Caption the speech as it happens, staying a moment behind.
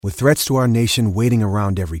With threats to our nation waiting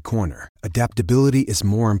around every corner, adaptability is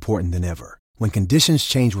more important than ever. When conditions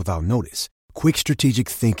change without notice, quick strategic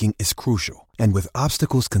thinking is crucial. And with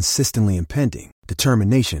obstacles consistently impending,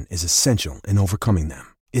 determination is essential in overcoming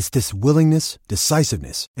them. It's this willingness,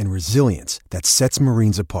 decisiveness, and resilience that sets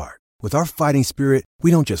Marines apart. With our fighting spirit, we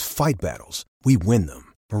don't just fight battles, we win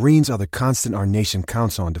them. Marines are the constant our nation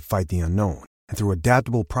counts on to fight the unknown. And through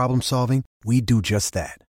adaptable problem solving, we do just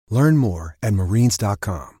that. Learn more at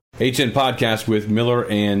marines.com. HN Podcast with Miller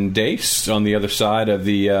and Dace on the other side of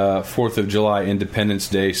the 4th of July Independence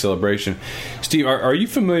Day celebration. Steve, are you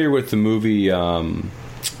familiar with the movie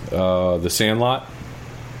The Sandlot?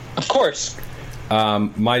 Of course.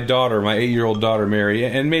 My 8-year-old daughter, Mary,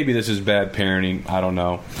 and maybe this is bad parenting, I don't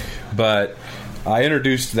know, but I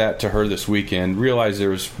introduced that to her this weekend, realized there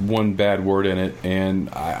was one bad word in it, and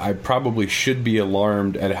I probably should be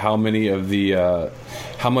alarmed at how much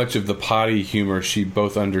of the potty humor she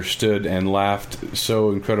both understood and laughed so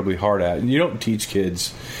incredibly hard at. And you don't teach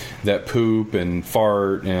kids that poop and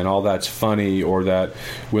fart and all that's funny, or that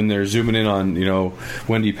when they're zooming in on,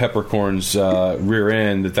 Wendy Peppercorn's rear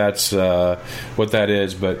end, that's what that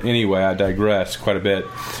is. But anyway, I digress quite a bit.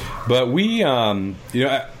 But we,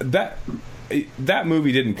 that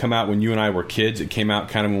movie didn't come out when you and I were kids. It came out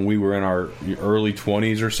kind of when we were in our early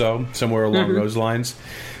 20s or so, somewhere along those lines.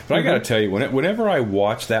 But I got to tell you, whenever I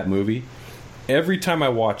watch that movie, every time I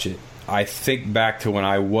watch it, I think back to when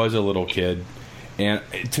I was a little kid. And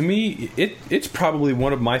to me, it's probably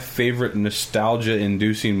one of my favorite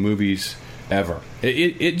nostalgia-inducing movies ever.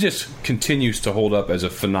 It just continues to hold up as a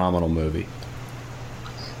phenomenal movie.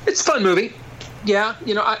 It's a fun movie. Yeah,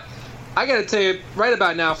 I got to tell you, right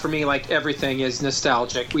about now, for me, like, everything is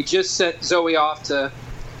nostalgic. We just sent Zoe off to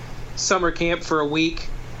summer camp for a week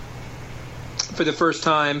for the first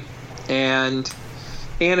time, and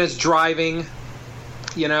Anna's driving,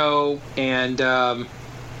 and,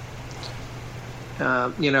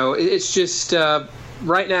 it's just,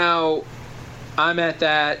 right now, I'm at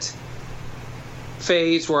that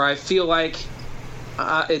phase where I feel like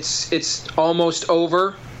it's almost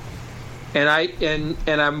over. And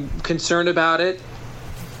I'm concerned about it.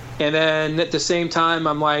 And then at the same time,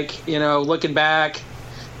 I'm like, looking back,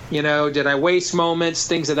 did I waste moments,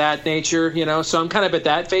 things of that nature, So I'm kind of at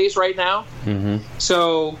that phase right now. Mm-hmm.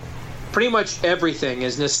 So pretty much everything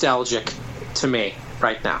is nostalgic to me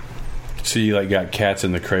right now. So you got Cats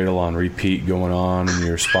in the Cradle on repeat going on in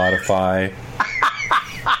your Spotify.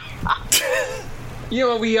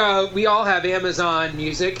 We all have Amazon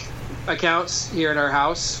Music accounts here in our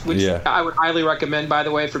house, which I would highly recommend, by the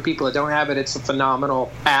way, for people that don't have it. It's a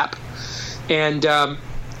phenomenal app. And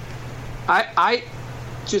I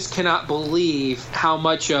just cannot believe how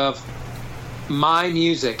much of my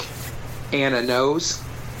music Anna knows,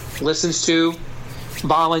 listens to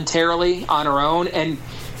voluntarily on her own. And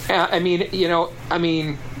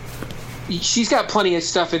she's got plenty of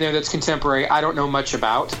stuff in there that's contemporary I don't know much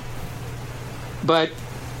about. But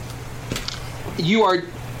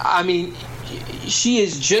she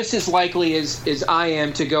is just as likely as I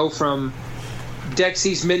am to go from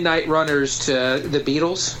Dexy's Midnight Runners to the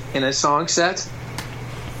Beatles in a song set,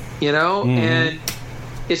 and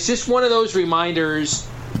it's just one of those reminders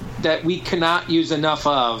that we cannot use enough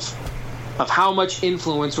of how much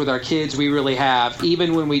influence with our kids we really have,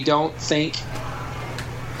 even when we don't think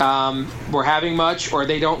we're having much, or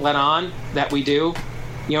they don't let on that we do.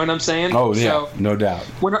 You know what I'm saying? Oh, yeah, so, no doubt.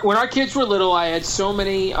 When our kids were little, I had so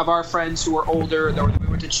many of our friends who were older that we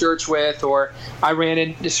went to church with, or I ran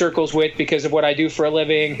into circles with because of what I do for a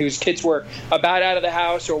living, whose kids were about out of the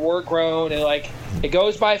house or were grown, and it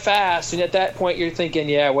goes by fast. And at that point, you're thinking,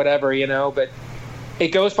 yeah, whatever, but it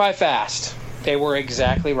goes by fast. They were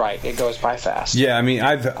exactly right. It goes by fast. Yeah,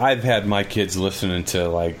 I've had my kids listening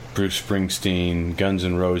to Bruce Springsteen, Guns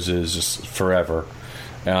N' Roses, just forever.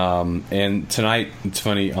 And tonight, it's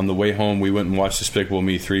funny, on the way home, we went and watched Despicable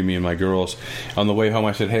Me 3, me and my girls. On the way home,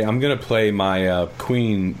 I said, hey, I'm going to play my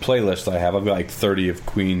Queen playlist I have. I've got 30 of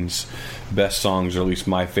Queen's best songs, or at least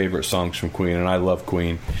my favorite songs from Queen, and I love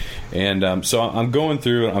Queen. And so I'm going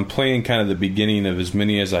through, I'm playing kind of the beginning of as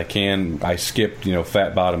many as I can. I skipped,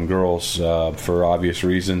 Fat Bottom Girls for obvious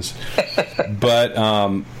reasons. But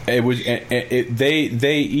it was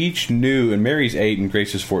they each knew, and Mary's 8 and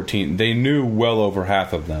Grace is 14. They knew well over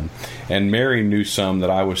half of them, and Mary knew some that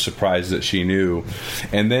I was surprised that she knew.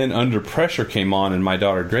 And then Under Pressure came on, and my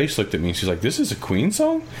daughter Grace looked at me and she's like, "This is a Queen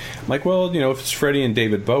song?" I'm like, "Well, if it's Freddie and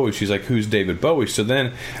David Bowie." She's like, "Who's David Bowie?" So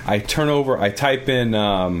then I turn over, I type in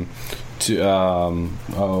what's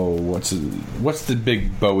the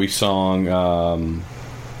big Bowie song?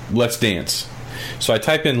 Let's Dance. So I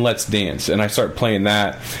type in Let's Dance, and I start playing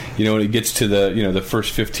that, and it gets to the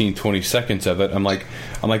first 15, 20 seconds of it. I'm like,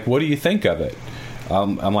 what do you think of it?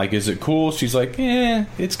 I'm like, is it cool? She's like,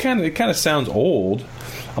 it kind of sounds old.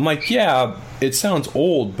 I'm like, yeah, it sounds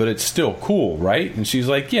old, but it's still cool, right? And she's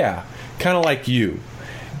like, yeah, kind of like you.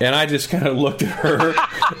 And I just kind of looked at her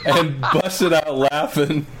and busted out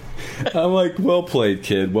laughing. I'm like, well played,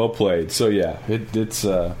 kid, well played. So yeah, it's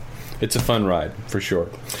a fun ride for sure.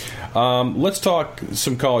 Let's talk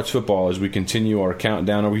some college football as we continue our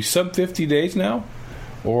countdown. Are we sub 50 days now,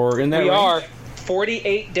 or in that? We range? are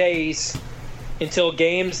 48 days until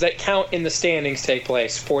games that count in the standings take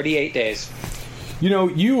place. 48 days.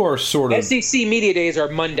 You are sort of... SEC Media Days are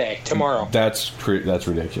Monday, tomorrow. That's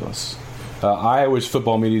ridiculous. Iowa's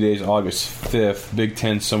Football Media Days August 5th. Big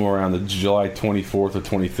Ten somewhere around the July 24th or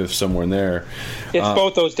 25th, somewhere in there. It's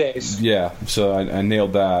both those days. Yeah, so I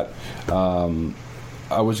nailed that.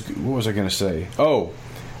 What was I going to say? Oh,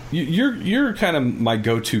 you're kind of my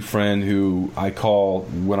go-to friend who I call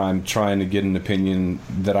when I'm trying to get an opinion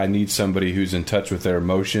that I need somebody who's in touch with their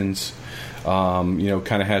emotions. Kind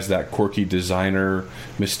of has that quirky designer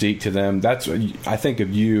mystique to them. That's I think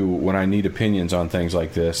of you when I need opinions on things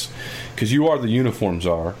like this, because you are the uniform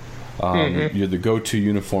czar. You're the go-to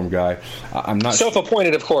uniform guy. I'm not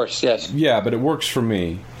self-appointed, of course. Yes. Yeah, but it works for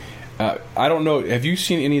me. I don't know. Have you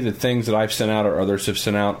seen any of the things that I've sent out or others have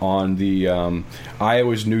sent out on the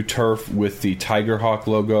Iowa's new turf with the Tiger Hawk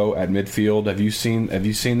logo at midfield? Have you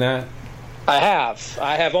seen that? I have.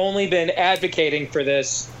 I have only been advocating for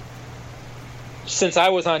this since I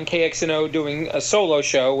was on KXNO doing a solo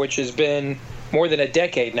show, which has been more than a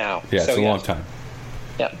decade now. Yeah, it's a long time.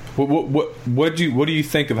 Yeah. What do you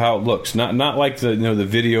think of how it looks? Not like the the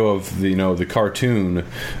video of the cartoon,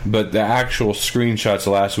 but the actual screenshots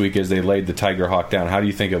last week as they laid the Tiger Hawk down. How do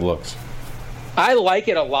you think it looks? I like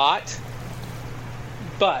it a lot,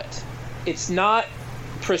 but it's not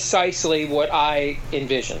precisely what I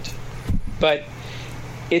envisioned. But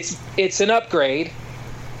it's an upgrade.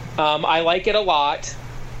 I like it a lot.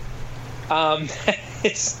 I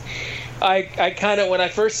kind of, when I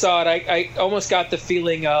first saw it, I almost got the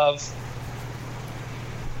feeling of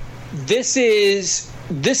this is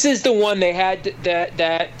the one they had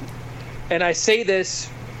that, and I say this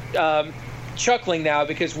chuckling now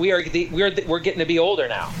because we're getting to be older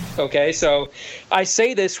now. Okay, so I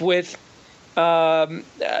say this with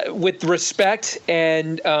respect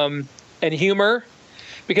and humor.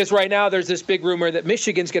 Because right now there's this big rumor that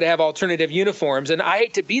Michigan's going to have alternative uniforms, and I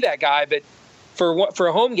hate to be that guy, but for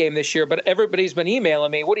a home game this year. But everybody's been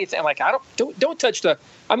emailing me. What do you think? I'm like, don't touch the.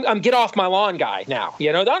 I'm get off my lawn guy now.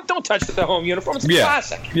 Don't touch the home uniform. It's a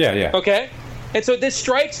classic. Yeah. Okay, and so this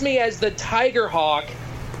strikes me as the Tiger Hawk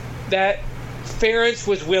that Ferentz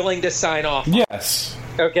was willing to sign off on. Yes.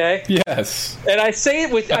 Okay. Yes. And I say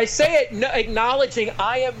it acknowledging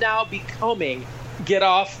I am now becoming. Get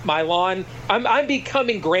off my lawn. I'm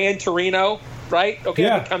becoming Gran Torino, right? Okay,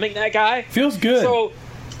 yeah. I'm becoming that guy. Feels good. So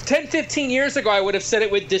 10, 15 years ago, I would have said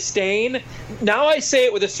it with disdain. Now I say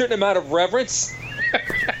it with a certain amount of reverence.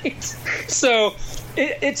 Right? So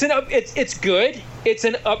it's good. It's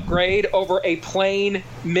an upgrade over a plain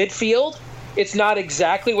midfield. It's not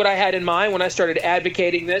exactly what I had in mind when I started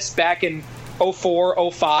advocating this back in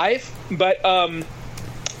 04, 05, but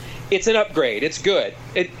it's an upgrade. It's good.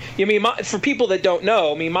 For people that don't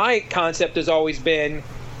know, my concept has always been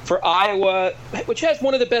for Iowa, which has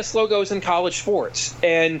one of the best logos in college sports,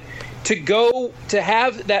 and to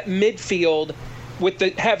have that midfield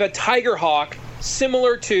have a Tiger Hawk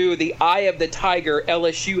similar to the Eye of the Tiger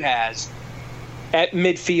LSU has at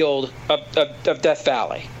midfield of Death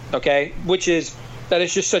Valley. Okay, that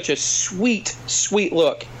is just such a sweet, sweet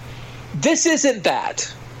look. This isn't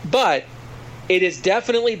that, but it is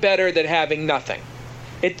definitely better than having nothing.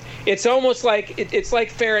 It's almost like it's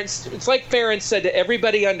like Ferentz said to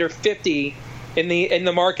everybody under 50 in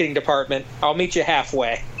the marketing department, "I'll meet you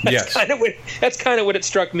halfway." That's kind of what it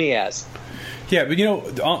struck me as. Yeah, but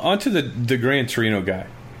onto the Gran Torino guy.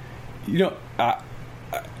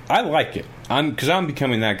 I like it. Because I'm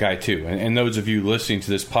becoming that guy too. And those of you listening to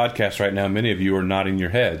this podcast right now, many of you are nodding your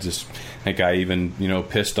heads. I think I even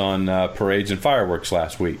pissed on parades and fireworks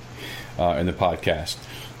last week. In the podcast,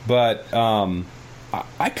 but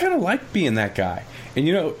I kind of like being that guy, and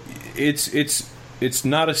it's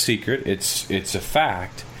not a secret. It's a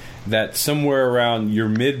fact that somewhere around your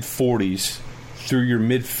mid 40s through your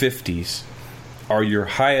mid 50s are your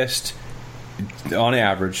highest, on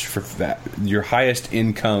average, for that your highest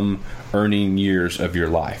income earning years of your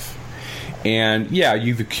life, and yeah,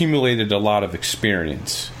 you've accumulated a lot of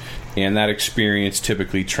experience. and that experience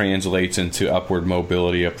typically translates into upward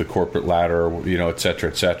mobility up the corporate ladder, et cetera,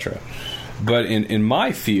 et cetera. But in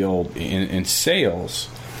my field, in sales,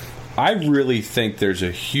 I really think there's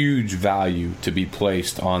a huge value to be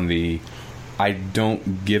placed on the I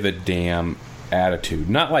don't give a damn attitude.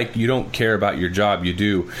 Not like you don't care about your job, you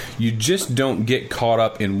do. You just don't get caught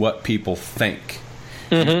up in what people think.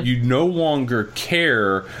 Mm-hmm. You no longer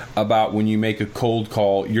care about when you make a cold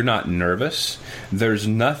call. You're not nervous. There's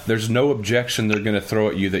no objection they're going to throw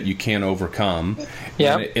at you that you can't overcome.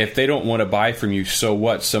 Yeah. And if they don't want to buy from you, so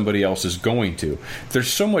what? Somebody else is going to.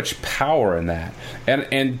 There's so much power in that.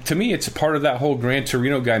 And to me, it's a part of that whole Gran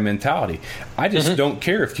Torino guy mentality. I just don't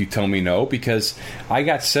care if you tell me no, because I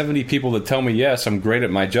got 70 people that tell me yes, I'm great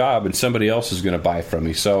at my job, and somebody else is going to buy from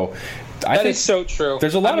me. So I think is so true.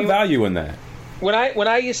 There's a lot of value in that. When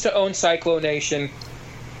I used to own Cyclo Nation,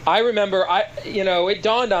 I remember it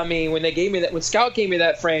dawned on me when Scout gave me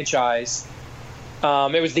that franchise.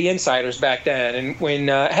 It was the Insiders back then, and when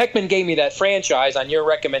Heckman gave me that franchise on your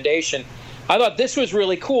recommendation, I thought this was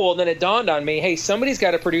really cool. And then it dawned on me, hey, somebody's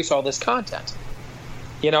got to produce all this content.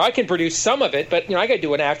 I can produce some of it, but I got to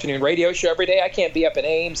do an afternoon radio show every day. I can't be up in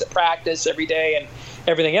Ames at practice every day and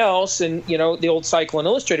everything else. And the old Cyclone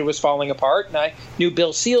Illustrated was falling apart, and I knew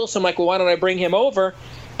Bill Seal, so I'm like, well, why don't I bring him over?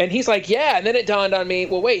 And he's like, yeah. And then it dawned on me,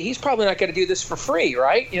 well, wait, he's probably not going to do this for free,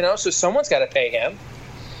 right? So someone's got to pay him.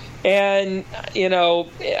 And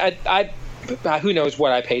I who knows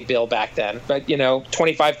what I paid Bill back then, but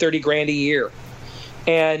 $25-30 grand a year.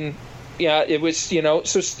 And yeah, it was,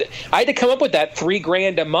 so I had to come up with that $3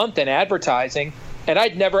 grand a month in advertising, and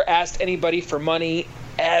I'd never asked anybody for money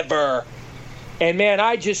ever. And man,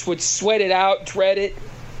 I just would sweat it out, dread it.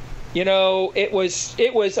 It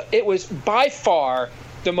was by far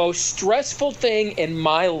the most stressful thing in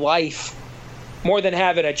my life, more than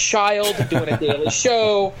having a child, doing a daily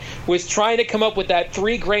show, was trying to come up with that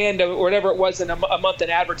 $3 grand or whatever it was in a month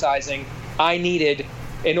in advertising I needed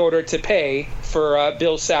in order to pay for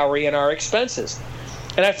Bill's salary and our expenses.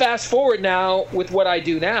 And I fast forward now with what I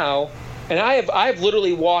do now, and I've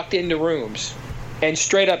literally walked into rooms and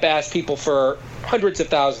straight up asked people for hundreds of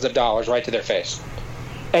thousands of dollars right to their face.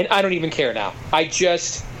 And I don't even care now. I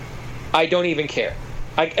don't even care.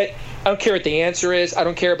 I don't care what the answer is. I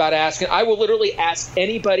don't care about asking. I will literally ask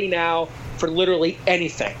anybody now for literally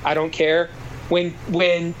anything. I don't care. When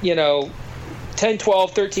 10,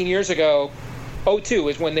 12, 13 years ago, 2002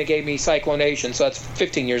 is when they gave me Cyclo Nation, so that's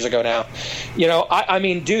 15 years ago now. I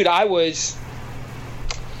mean, dude, I was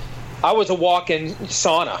a walk-in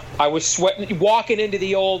sauna. I was sweating, walking into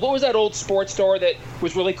the what was that old sports store that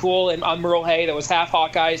was really cool on Merle Hay that was half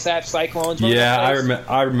Hawkeyes, half Cyclones? Yeah,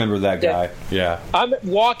 I remember that guy. Yeah. I'm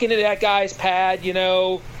walking into that guy's pad,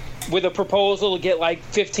 with a proposal to get like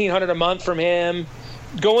 $1,500 a month from him,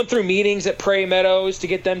 going through meetings at Prairie Meadows to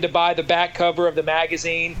get them to buy the back cover of the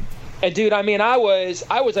magazine. And dude, I mean, I was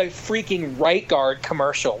a freaking Right Guard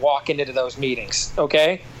commercial walking into those meetings,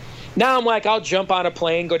 okay? Now I'm like, I'll jump on a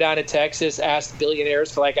plane, go down to Texas, ask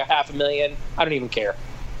billionaires for like $500,000. I don't even care.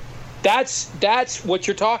 That's what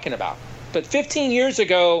you're talking about. But 15 years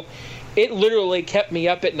ago, it literally kept me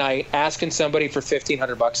up at night asking somebody for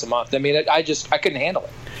 $1,500 a month. I mean, I couldn't handle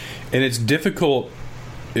it. And it's difficult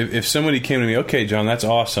if somebody came to me, okay, John, that's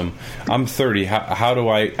awesome. I'm 30. How do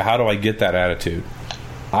I get that attitude?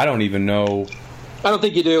 I don't even know. I don't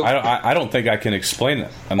think you do. I don't think I can explain it.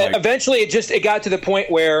 Eventually, it got to the point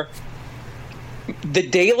where the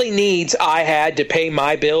daily needs I had to pay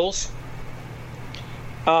my bills,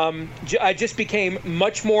 I just became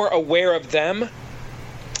much more aware of them,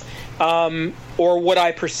 or what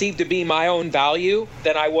I perceived to be my own value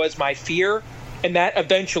than I was my fear, and that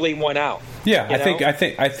eventually won out. Yeah, I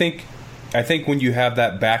think when you have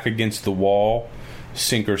that back against the wall,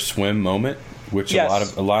 sink or swim moment, which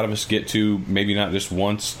yes. a lot of us get to, maybe not just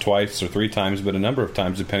once, twice, or 3 times, but a number of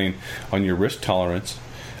times, depending on your risk tolerance.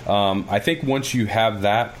 I think once you have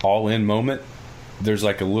that all-in moment, there's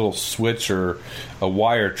like a little switch or a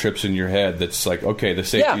wire trips in your head that's like, okay,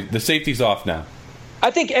 the safety's off now.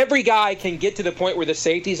 I think every guy can get to the point where the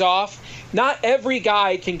safety's off. Not every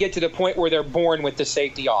guy can get to the point where they're born with the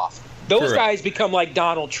safety off. Those Correct. Guys become like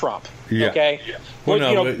Donald Trump, okay? Yeah. Well,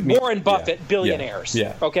 Warren Buffett, billionaires,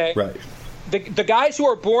 okay? Right. The guys who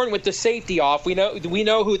are born with the safety off, we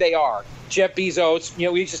know who they are. Jeff Bezos,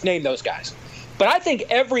 we just name those guys. But I think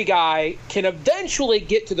every guy can eventually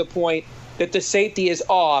get to the point that the safety is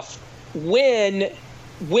off when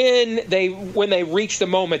they reach the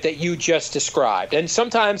moment that you just described. And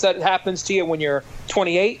sometimes that happens to you when you're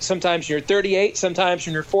 28, sometimes you're 38, sometimes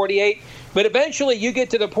when you're 48. But eventually you get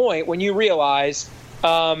to the point when you realize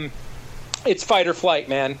It's fight or flight,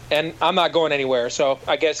 man, and I'm not going anywhere, so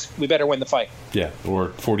I guess we better win the fight. Yeah, or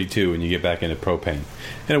 42 and you get back into propane.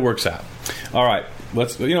 And it works out. All right,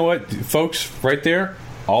 you know what, folks, right there,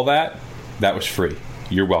 all that was free.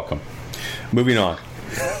 You're welcome. Moving on.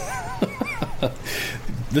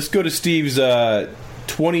 Let's go to Steve's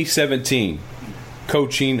 2017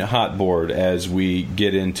 coaching hot board as we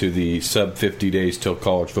get into the sub 50 days till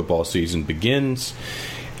college football season begins.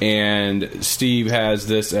 And Steve has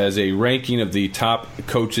this as a ranking of the top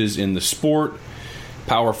coaches in the sport,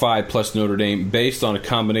 Power 5 plus Notre Dame, based on a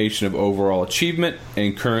combination of overall achievement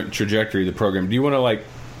and current trajectory of the program. Do you want to,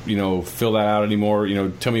 fill that out anymore?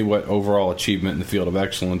 Tell me what overall achievement in the field of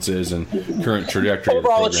excellence is and current trajectory of the program.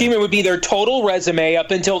 Overall achievement would be their total resume up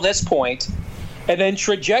until this point, and then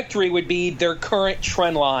trajectory would be their current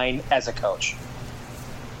trend line as a coach.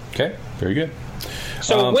 Okay, very good.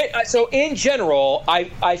 So, so in general,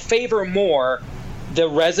 I favor more the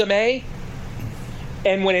resume,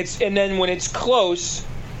 and when it's close,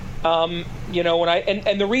 and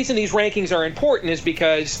the reason these rankings are important is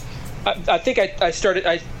because I think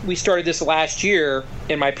we started this last year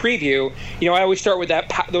in my preview. I always start with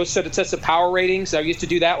those sets of power ratings. I used to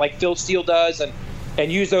do that like Phil Steele does, and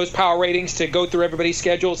use those power ratings to go through everybody's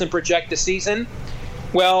schedules and project the season.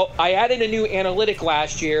 Well, I added a new analytic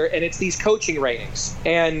last year, and it's these coaching ratings.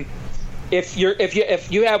 And if you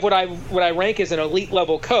have what I rank as an elite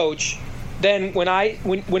level coach, then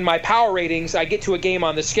when my power ratings, I get to a game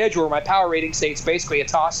on the schedule where my power ratings say it's basically a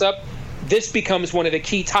toss up. This becomes one of the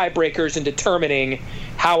key tiebreakers in determining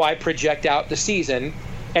how I project out the season.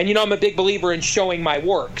 And I'm a big believer in showing my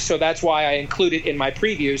work, so that's why I include it in my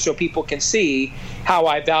preview so people can see how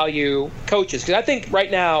I value coaches. Because I think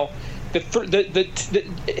right now,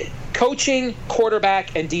 the coaching,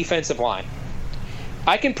 quarterback, and defensive line,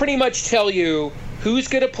 I can pretty much tell you who's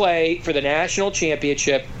going to play for the national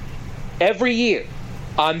championship every year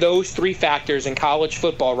on those three factors in college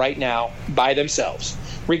football right now by themselves.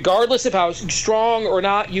 Regardless of how strong or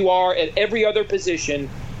not you are at every other position,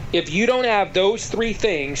 if you don't have those three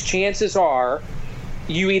things, chances are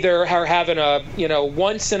you either are having a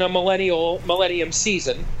once in a millennium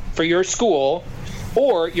season for your school,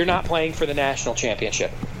 or you're not playing for the national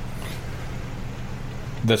championship.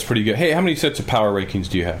 That's pretty good. Hey, how many sets of power rankings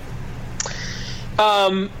do you have?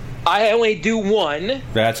 I only do one.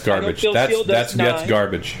 That's garbage. That's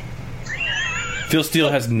garbage. Phil Steele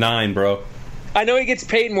has 9, bro. I know he gets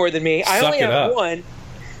paid more than me. I only have one.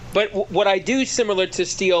 But what I do similar to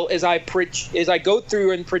Steele is I go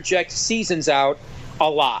through and project seasons out a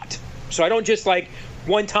lot. So I don't just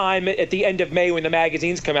one time at the end of May when the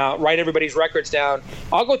magazines come out, write everybody's records down.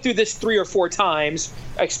 I'll go through this 3 or 4 times,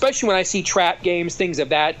 especially when I see trap games, things of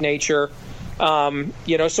that nature.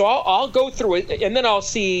 So I'll go through it, and then I'll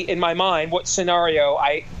see in my mind what scenario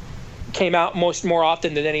I came out more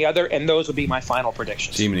often than any other, and those would be my final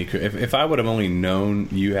predictions. If I would have only known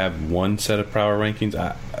you have one set of power rankings,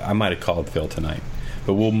 I might have called Phil tonight.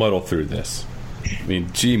 But we'll muddle through this. I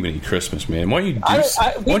mean, Jiminy Christmas, man. Why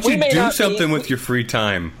don't you do something with your free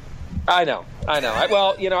time? I know.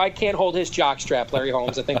 I can't hold his jockstrap, Larry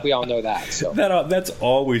Holmes. I think we all know that. So that's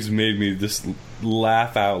always made me just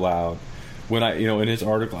laugh out loud when in his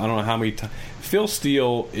article. I don't know how many times Phil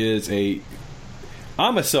Steele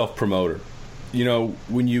I'm a self-promoter.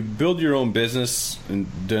 When you build your own business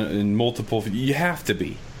in multiple, you have to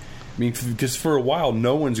be. I mean, because for a while,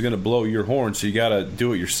 no one's going to blow your horn, so you got to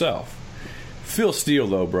do it yourself. Phil Steele,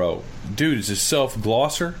 though, bro, dude is a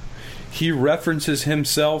self-glosser. He references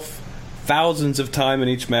himself thousands of times in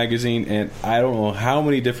each magazine, and I don't know how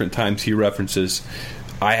many different times he references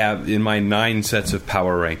I have in my 9 sets of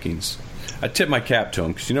power rankings. I tip my cap to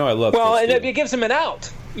him because, I love Phil Steele. And it gives him an out,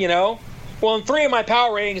 Well, in 3 of my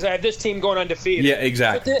power ratings, I have this team going undefeated. Yeah,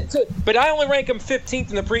 exactly. But I only rank them 15th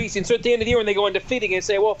in the preseason. So at the end of the year, when they go undefeated, and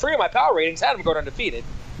say, well, 3 of my power ratings had them going undefeated.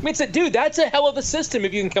 I mean, dude, that's a hell of a system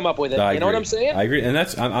if you can come up with it. You know what I'm saying? I agree. And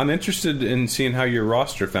I'm interested in seeing how your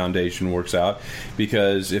roster foundation works out,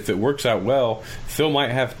 because if it works out well, Phil might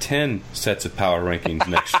have 10 sets of power rankings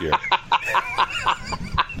next year.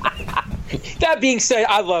 That being said,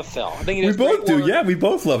 I love Phil. I think we both do. Yeah, we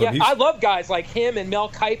both love him. I love guys like him and Mel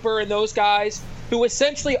Kiper and those guys who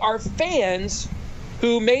essentially are fans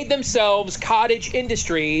who made themselves cottage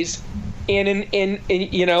industries in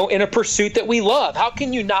a pursuit that we love. How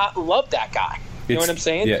can you not love that guy? You know what I'm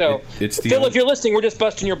saying? Yeah, so, Phil, if you're listening, we're just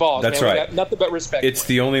busting your balls. That's man. right. We got nothing but respect. It's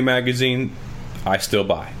the only magazine I still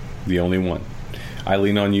buy. The only one. I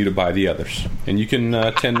lean on you to buy the others. And you can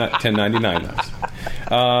 1099 those.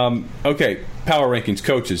 Okay, power rankings,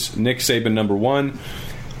 coaches. Nick Saban, number 1.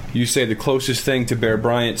 You say the closest thing to Bear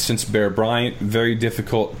Bryant since Bear Bryant. Very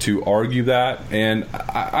difficult to argue that, and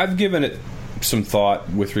I've given it some thought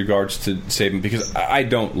with regards to Saban because I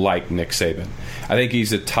don't like Nick Saban. I think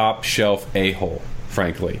he's a top shelf a-hole,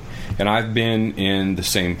 frankly. And I've been in the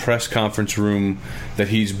same press conference room that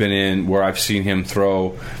he's been in, where I've seen him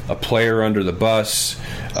throw a player under the bus.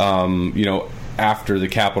 After the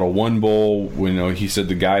Capital One Bowl, he said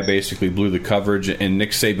the guy basically blew the coverage, and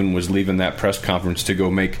Nick Saban was leaving that press conference to go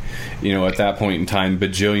make, at that point in time,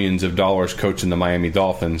 bajillions of dollars coaching the Miami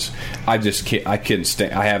Dolphins. I couldn't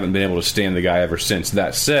stand. I haven't been able to stand the guy ever since.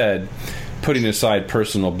 That said, putting aside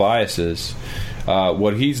personal biases,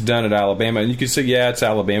 what he's done at Alabama, and you can say, yeah, it's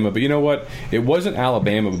Alabama, but you know what? It wasn't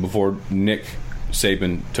Alabama before Nick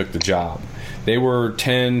Saban took the job. They were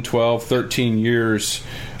 10, 12, 13 years,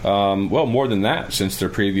 more than that, since their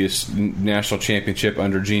previous national championship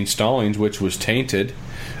under Gene Stallings, which was tainted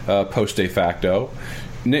post de facto.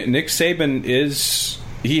 Nick Saban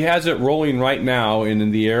he has it rolling right now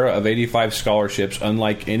in the era of 85 scholarships,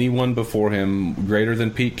 unlike anyone before him, greater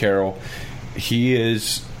than Pete Carroll. He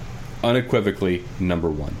is unequivocally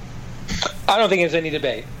number one. I don't think there's any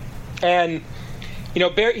debate. And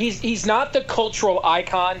Bear, he's not the cultural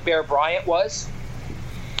icon Bear Bryant was,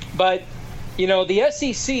 but the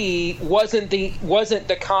SEC wasn't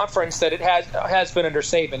the conference that it has been under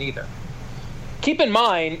Saban either. Keep in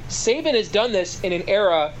mind, Saban has done this in an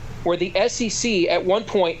era where the SEC at one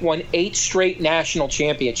point won 8 straight national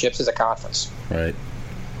championships as a conference. Right.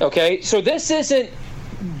 Okay, so this isn't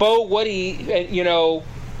Bo Woody,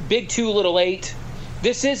 Big 2, Little 8.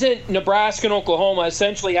 This isn't Nebraska and Oklahoma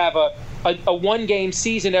essentially have a one-game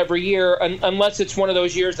season every year, unless it's one of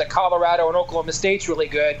those years that Colorado and Oklahoma State's really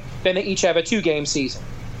good, then they each have a 2-game season.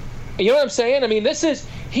 You know what I'm saying? I mean,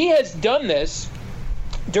 he has done this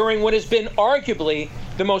during what has been arguably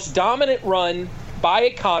the most dominant run by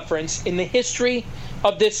a conference in the history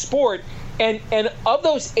of this sport. And of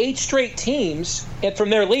those 8 straight teams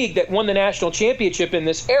from their league that won the national championship in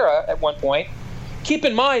this era at one point, keep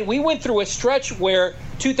in mind, we went through a stretch where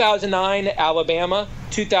 2009, Alabama,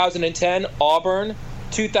 2010, Auburn,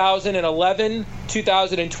 2011,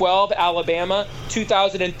 2012, Alabama,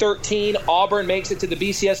 2013, Auburn makes it to the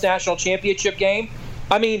BCS National Championship game.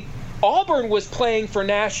 I mean, Auburn was playing for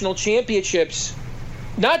national championships,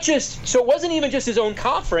 so it wasn't even just his own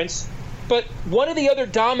conference, but one of the other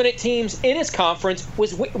dominant teams in his conference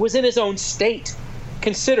was in his own state.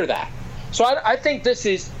 Consider that. So I think this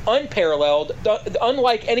is unparalleled,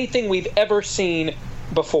 unlike anything we've ever seen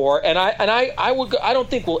before, and I don't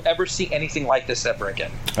think we'll ever see anything like this ever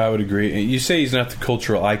again. I would agree. You say he's not the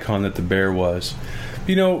cultural icon that the Bear was.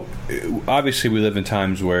 Obviously we live in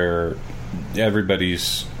times where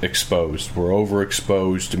everybody's exposed. We're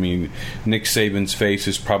overexposed. I mean, Nick Saban's face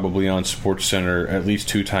is probably on SportsCenter at least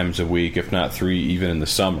 2 times a week, if not 3, even in the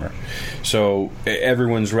summer. So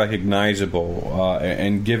everyone's recognizable,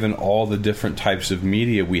 and given all the different types of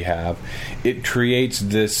media we have, it creates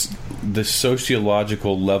this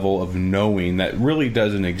sociological level of knowing that really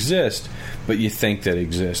doesn't exist, but you think that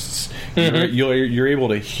exists. Mm-hmm. You're able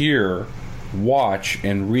to hear, watch,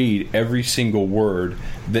 and read every single word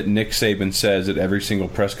that Nick Saban says at every single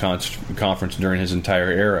press conference during his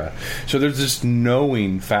entire era. So there's this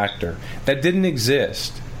knowing factor that didn't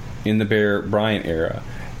exist in the Bear Bryant era.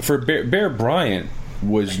 For Bear Bryant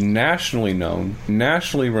was nationally known,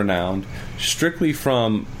 nationally renowned, strictly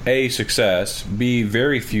from A, success, B,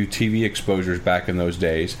 very few TV exposures back in those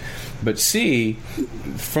days, but C,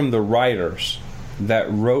 from the writers that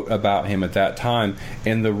wrote about him at that time.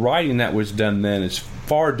 And the writing that was done then is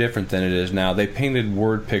far different than it is now. They painted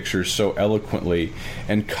word pictures so eloquently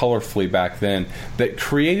and colorfully back then that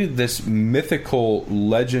created this mythical,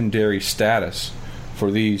 legendary status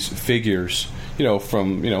for these figures,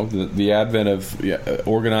 from the advent of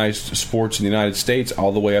organized sports in the United States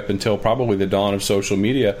all the way up until probably the dawn of social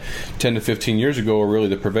media 10 to 15 years ago, or really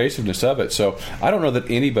the pervasiveness of it. So I don't know that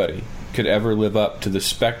anybody could ever live up to the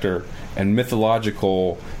specter and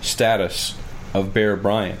mythological status of Bear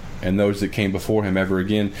Bryant and those that came before him ever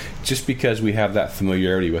again, just because we have that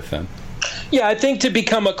familiarity with them. Yeah, I think to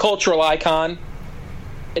become a cultural icon,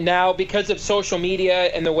 now because of social media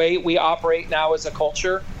and the way we operate now as a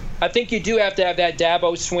culture, I think you do have to have that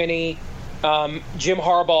Dabo Swinney, Jim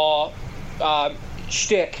Harbaugh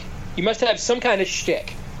shtick. You must have some kind of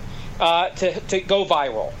shtick to go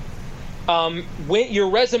viral. When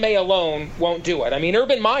your resume alone won't do it. I mean,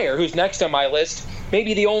 Urban Meyer, who's next on my list,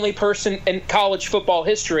 maybe the only person in college football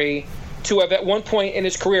history to have at one point in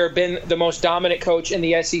his career been the most dominant coach in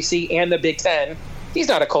the SEC and the Big Ten. He's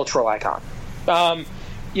not a cultural icon.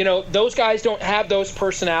 Those guys don't have those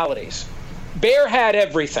personalities. Bear had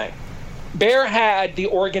everything. Bear had the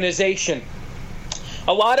organization.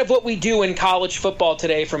 A lot of what we do in college football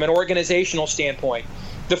today from an organizational standpoint,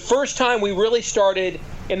 the first time we really started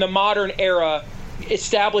in the modern era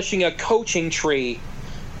establishing a coaching tree,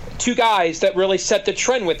 two guys that really set the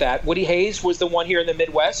trend with that. Woody Hayes was the one here in the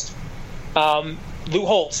Midwest. Lou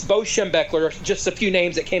Holtz, Bo Schembechler, just a few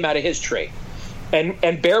names that came out of his tree.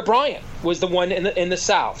 And Bear Bryant was the one in the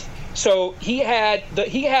South. So he had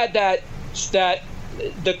that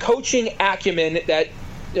the coaching acumen that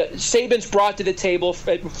Saban's brought to the table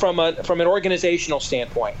from an organizational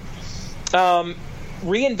standpoint.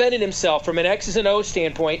 Reinvented himself from an X's and O's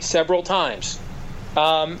standpoint several times.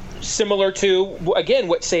 Similar to, again,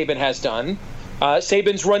 what Saban has done.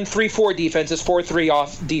 Saban's run 3-4 defenses, 4-3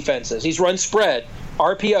 off defenses. He's run spread,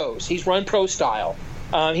 RPOs. He's run pro style.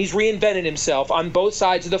 He's reinvented himself on both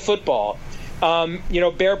sides of the football.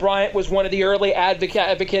 Bear Bryant was one of the early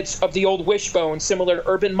advocates of the old wishbone, similar to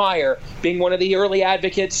Urban Meyer being one of the early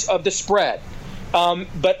advocates of the spread.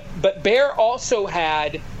 But Bear also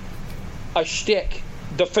had a shtick,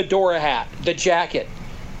 the fedora hat, the jacket,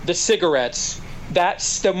 the cigarettes.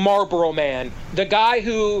 That's the Marlboro Man, the guy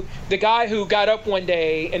who got up one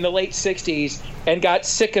day in the late '60s and got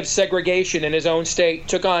sick of segregation in his own state.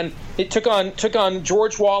 Took on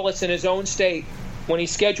George Wallace in his own state when he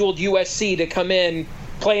scheduled USC to come in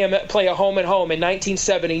play a home and home in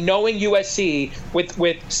 1970, knowing USC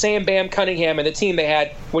with Sam Bam Cunningham and the team they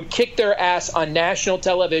had would kick their ass on national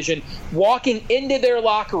television. Walking into their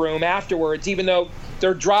locker room afterwards, even though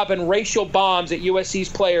they're dropping racial bombs at USC's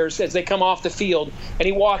players as they come off the field. And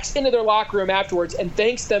he walks into their locker room afterwards and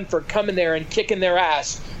thanks them for coming there and kicking their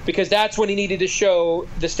ass, because that's when he needed to show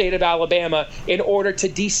the state of Alabama in order to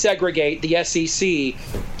desegregate the SEC.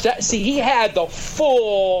 He had the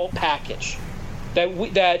full package.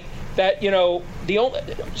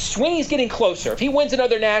 Sweeney's getting closer. If he wins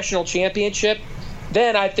another national championship,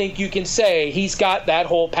 then I think you can say he's got that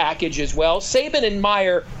whole package as well. Saban and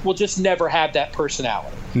Meyer will just never have that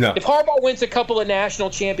personality. No. If Harbaugh wins a couple of national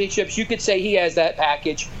championships, you could say he has that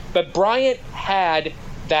package. But Bryant had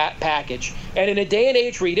that package. And in a day and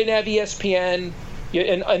age where you didn't have ESPN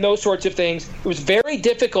and those sorts of things, it was very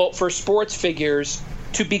difficult for sports figures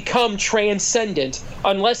to become transcendent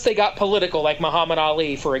unless they got political, like Muhammad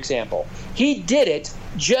Ali, for example. He did it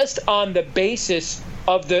just on the basis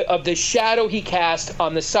of the shadow he cast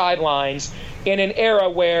on the sidelines in an era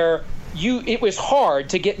where it was hard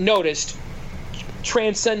to get noticed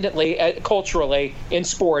transcendently, culturally in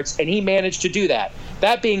sports, and he managed to do that.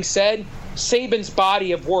 That being said, Saban's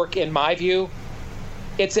body of work, in my view,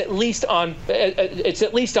 it's at least on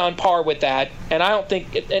par with that, and I don't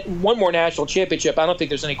think one more national championship, I don't think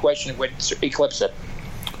there's any question it would eclipse it.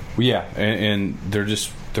 Well, yeah, and there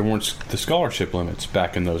weren't the scholarship limits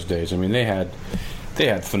back in those days. I mean, they had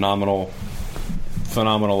phenomenal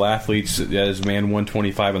athletes as man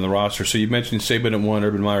 125 on the roster. So you mentioned Saban at 1,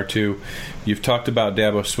 Urban Meyer 2. You've talked about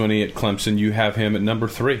Dabo Swinney at Clemson. You have him at number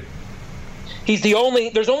 3. He's the only.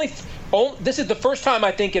 This is the first time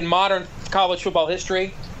I think in modern college football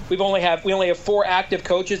history we only have 4 active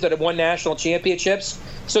coaches that have won national championships.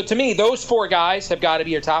 So to me, those 4 guys have got to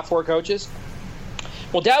be your top 4 coaches.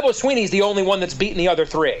 Well, Dabo Swinney's the only one that's beaten the other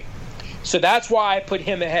 3. So that's why I put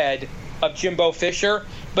him ahead of Jimbo Fisher.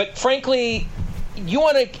 But frankly, you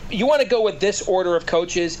want to go with this order of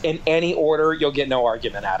coaches in any order, you'll get no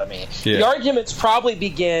argument out of me. Yeah. The arguments probably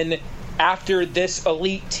begin after this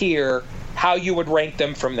elite tier, how you would rank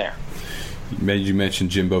them from there. You mentioned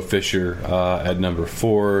Jimbo Fisher at number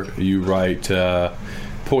 4. You write,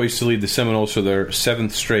 poised to lead the Seminoles for their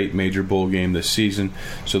 7th straight major bowl game this season.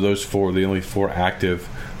 So those 4, the only 4 active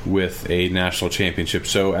with a national championship.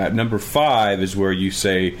 So at number 5 is where you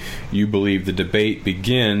say you believe the debate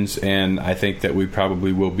begins, and I think that we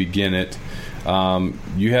probably will begin it.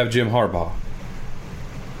 You have Jim Harbaugh.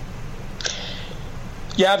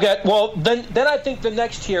 Yeah, then I think the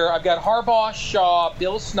next tier, I've got Harbaugh, Shaw,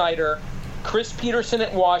 Bill Snyder, Chris Peterson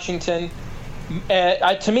at Washington.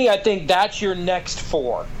 To me, I think that's your next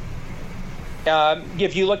 4.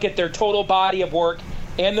 If you look at their total body of work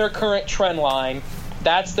and their current trend line,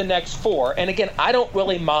 that's the next 4. And again, I don't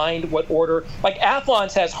really mind what order. Like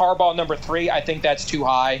Athlon's has Harbaugh number 3. I think that's too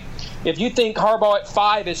high. If you think Harbaugh at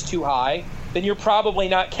 5 is too high, then you're probably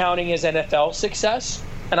not counting his NFL success.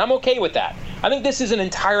 And I'm okay with that. I think this is an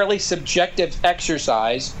entirely subjective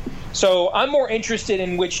exercise. So I'm more interested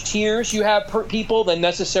in which tiers you have per people than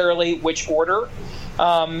necessarily which order.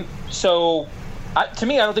 To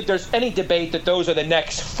me, I don't think there's any debate that those are the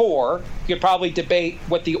next 4. You could probably debate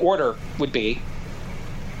what the order would be.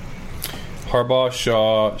 Harbaugh,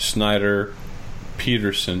 Shaw, Snyder,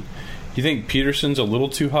 Peterson. You think Peterson's a little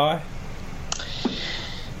too high?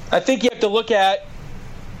 I think you have to look at,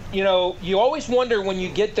 you always wonder when you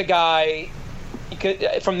get the guy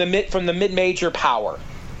from the mid-major power.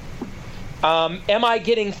 Am I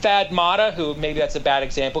getting Thad Matta, who maybe that's a bad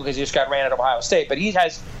example because he just got ran out of Ohio State, but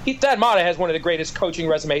Thad Matta has one of the greatest coaching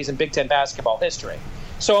resumes in Big Ten basketball history.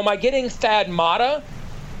 So am I getting Thad Matta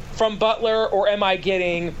from Butler, or am I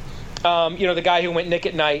getting, the guy who went Nick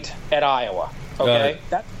at Night at Iowa? Okay,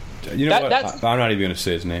 what? I'm not even going to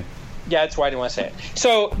say his name. Yeah, that's why I didn't want to say it.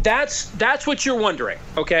 So that's what you're wondering.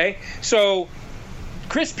 Okay, so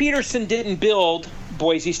Chris Peterson didn't build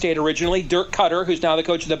Boise State originally. Dirk Cutter, who's now the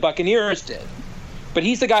coach of the Buccaneers, did. But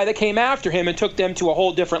he's the guy that came after him and took them to a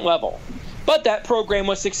whole different level. But that program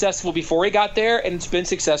was successful before he got there, and it's been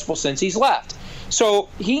successful since he's left. So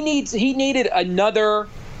he needed another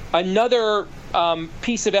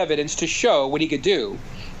piece of evidence to show what he could do.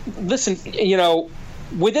 Listen,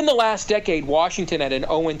 within the last decade, Washington had an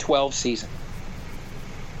 0-12 season.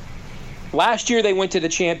 Last year, they went to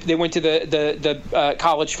the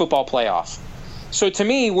college football playoff. So to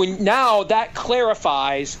me, now that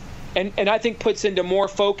clarifies and I think puts into more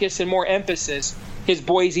focus and more emphasis his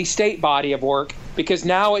Boise State body of work, because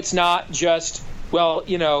now it's not just,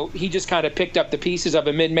 he just kind of picked up the pieces of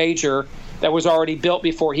a mid-major that was already built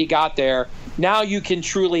before he got there. Now you can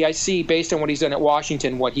truly, I see, based on what he's done at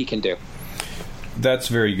Washington, what he can do. That's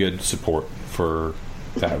very good support for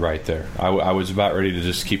that right there. I was about ready to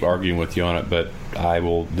just keep arguing with you on it, but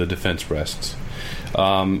the defense rests.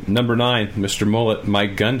 Number 9, Mr. Mullet,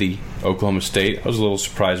 Mike Gundy, Oklahoma State. I was a little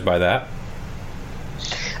surprised by that.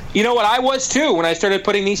 You know what, I was too when I started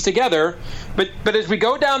putting these together. But as we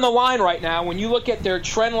go down the line right now, when you look at their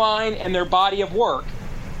trend line and their body of work,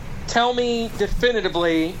 tell me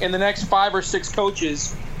definitively in the next 5 or 6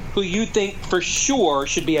 coaches who you think for sure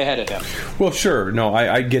should be ahead of him. Well, sure. No,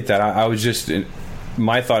 I get that. I was just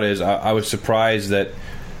my thought is I was surprised that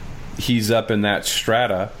he's up in that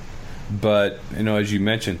strata. But, as you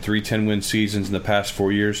mentioned, 3 10-win seasons in the past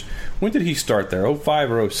 4 years. When did he start there,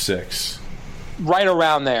 05 or 06? Right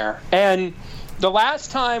around there. And the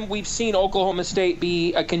last time we've seen Oklahoma State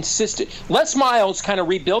be a consistent – Les Miles kind of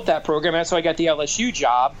rebuilt that program. That's how I got the LSU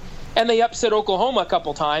job. And they upset Oklahoma a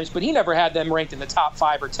couple times, but he never had them ranked in the top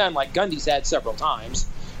 5 or 10 like Gundy's had several times.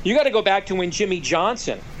 You got to go back to when Jimmy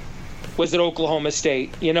Johnson was at Oklahoma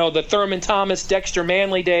State. The Thurman Thomas, Dexter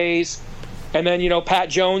Manley days. And then, Pat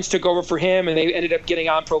Jones took over for him, and they ended up getting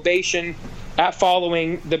on probation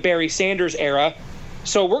following the Barry Sanders era.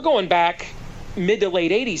 So we're going back mid to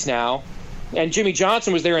late 80s now, and Jimmy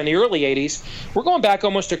Johnson was there in the early 80s. We're going back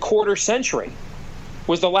almost a quarter century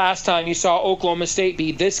was the last time you saw Oklahoma State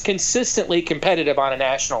be this consistently competitive on a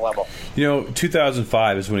national level.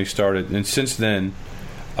 2005 is when he started, and since then,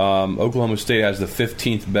 Oklahoma State has the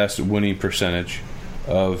 15th best winning percentage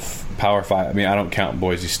of Power 5. I mean, I don't count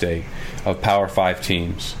Boise State, of Power 5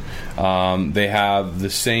 teams. They have the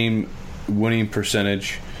same winning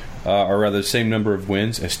percentage, or rather the same number of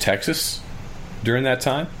wins as Texas during that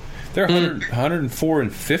time. They're 104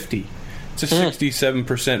 and 50. It's a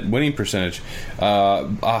 67% winning percentage.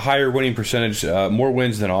 A higher winning percentage, more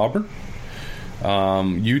wins than Auburn.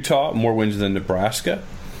 Utah, more wins than Nebraska.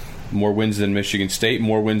 More wins than Michigan State.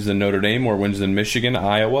 More wins than Notre Dame. More wins than Michigan,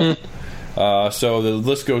 Iowa. So the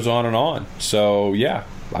list goes on and on. So, yeah,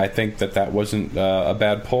 I think that wasn't a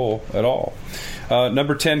bad poll at all.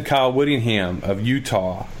 Number 10, Kyle Whittingham of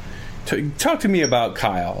Utah. Talk to me about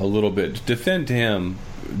Kyle a little bit. Defend him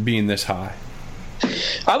being this high.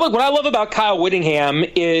 What I love about Kyle Whittingham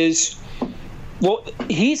is,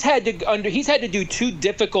 he's had to do 2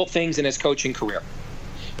 difficult things in his coaching career.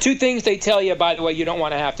 2 things they tell you, by the way, you don't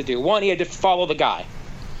want to have to do. One, he had to follow the guy.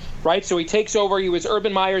 Right, so he takes over. He was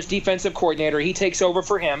Urban Meyer's defensive coordinator. He takes over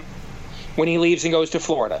for him when he leaves and goes to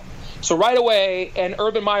Florida. So right away, and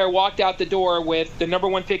Urban Meyer walked out the door with the number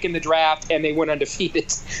 1 pick in the draft, and they went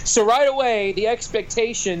undefeated. So right away, the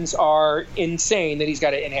expectations are insane that he's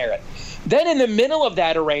got to inherit. Then in the middle of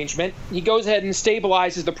that arrangement, he goes ahead and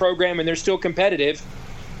stabilizes the program, and they're still competitive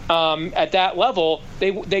at that level.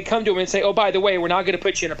 They come to him and say, oh, by the way, we're not going to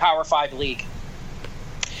put you in a Power 5 league.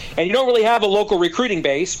 And you don't really have a local recruiting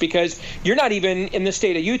base because you're not even in the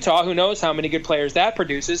state of Utah. Who knows how many good players that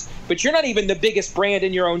produces. But you're not even the biggest brand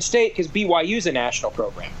in your own state because BYU's a national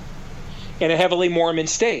program in a heavily Mormon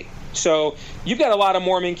state. So you've got a lot of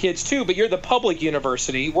Mormon kids too, but you're the public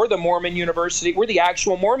university. We're the Mormon university. We're the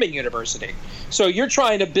actual Mormon university. So you're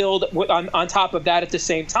trying to build on top of that at the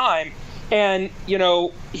same time. And,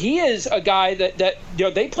 he is a guy that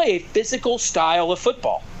they play a physical style of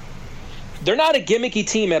football. They're not a gimmicky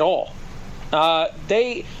team at all.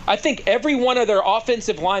 I think every one of their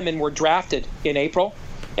offensive linemen were drafted in April,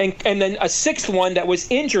 and then a sixth one that was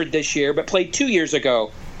injured this year but played 2 years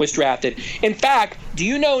ago was drafted. In fact, do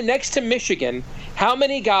you know, next to Michigan, how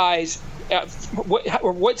many guys,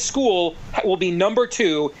 what school will be number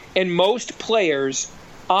 2 in most players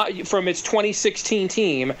from its 2016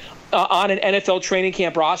 team on an NFL training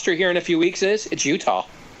camp roster here in a few weeks is? It's Utah.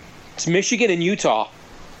 It's Michigan and Utah.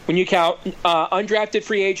 When you count undrafted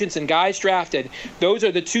free agents and guys drafted, those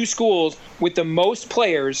are the 2 schools with the most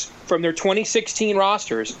players from their 2016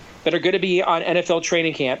 rosters that are going to be on NFL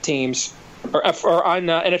training camp teams or on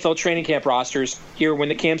NFL training camp rosters here when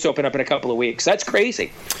the camps open up in a couple of weeks. That's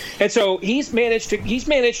crazy. And so he's managed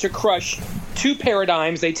to crush 2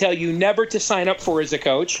 paradigms they tell you never to sign up for as a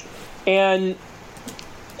coach. And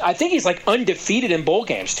I think he's like undefeated in bowl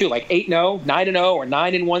games too, like 8-0, 9-0, or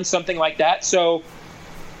 9-1, something like that. So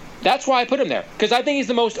that's why I put him there, because I think he's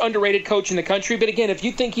the most underrated coach in the country. But again, if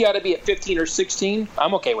you think he ought to be at 15 or 16,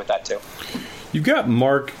 I'm okay with that too. You've got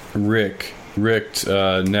Mark Richt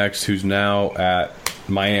next, who's now at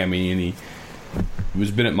Miami, and he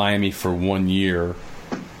has been at Miami for 1 year.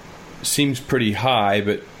 Seems pretty high,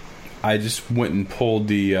 but I just went and pulled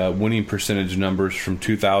the winning percentage numbers from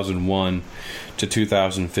 2001 to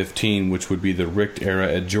 2015, which would be the Richt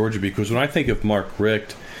era at Georgia, because when I think of Mark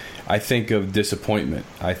Richt, I think of disappointment.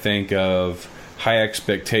 I think of high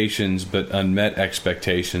expectations but unmet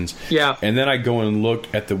expectations. Yeah. And then I go and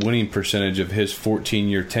look at the winning percentage of his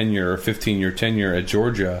 14-year tenure or 15-year tenure at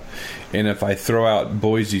Georgia, and if I throw out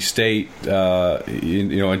Boise State,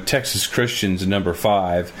 and Texas Christian's number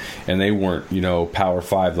 5, and they weren't, Power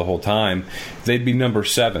 5 the whole time, they'd be number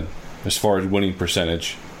 7 as far as winning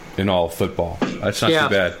percentage in all of football. That's not too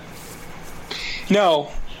bad.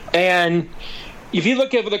 No, and if you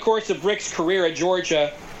look over the course of Rick's career at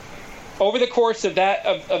Georgia, over the course of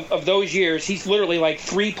those years, he's literally like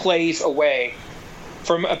 3 plays away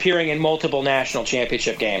from appearing in multiple national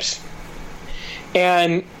championship games.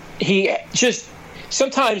 And he just,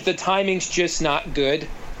 sometimes the timing's just not good.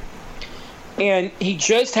 And he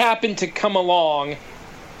just happened to come along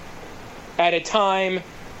at a time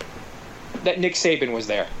that Nick Saban was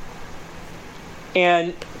there.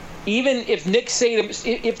 And even if Nick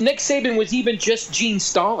Saban was even just Gene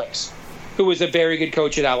Stallings, who was a very good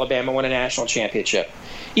coach at Alabama, won a national championship.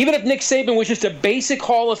 Even if Nick Saban was just a basic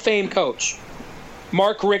Hall of Fame coach,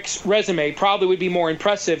 Mark Richt's resume probably would be more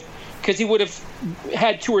impressive, because he would have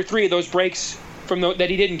had 2 or 3 of those breaks that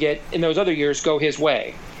he didn't get in those other years go his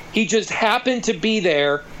way. He just happened to be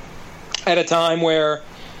there at a time where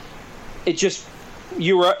it just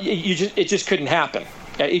couldn't happen.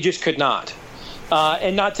 It just could not.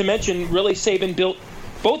 And not to mention, really, Saban built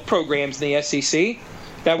both programs in the SEC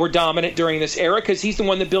that were dominant during this era, because he's the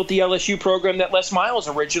one that built the LSU program that Les Miles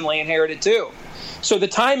originally inherited too. So the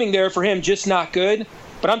timing there for him just not good.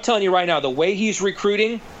 But I'm telling you right now, the way he's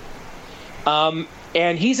recruiting,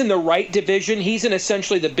 and he's in the right division. He's in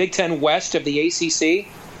essentially the Big Ten West of the ACC.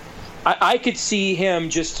 I could see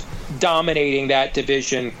him just dominating that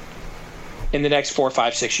division in the next 4,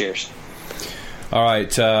 5, 6 years. All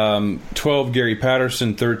right, 12, Gary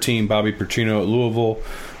Patterson. 13, Bobby Petrino at Louisville.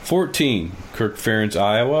 14, Kirk Ferentz,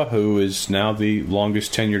 Iowa, who is now the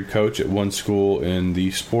longest tenured coach at one school in the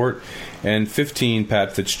sport. And 15,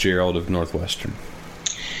 Pat Fitzgerald of Northwestern.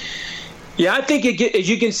 Yeah, I think as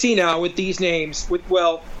you can see now with these names,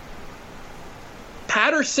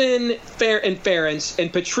 Patterson, and Ferentz,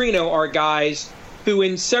 and Petrino are guys who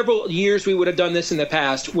in several years we would have done this in the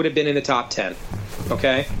past would have been in the top 10.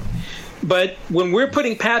 Okay? But when we're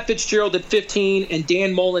putting Pat Fitzgerald at 15 and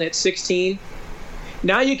Dan Mullen at 16,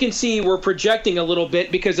 now you can see we're projecting a little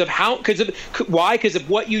bit because of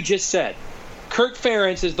what you just said. Kirk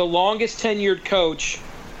Ferentz is the longest tenured coach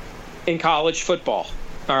in college football.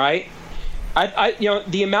 All right?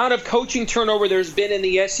 The amount of coaching turnover there's been in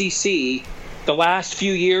the SEC the last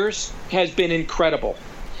few years has been incredible.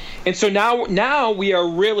 And so now we are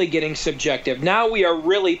really getting subjective. Now we are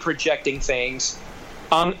really projecting things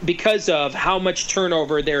because of how much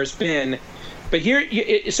turnover there's been. But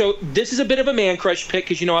so this is a bit of a man crush pick,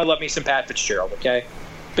 because I love me some Pat Fitzgerald, okay?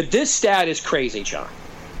 But this stat is crazy, John.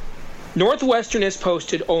 Northwestern has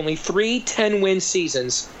posted only 3 10-win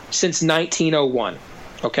seasons since 1901,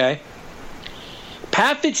 okay?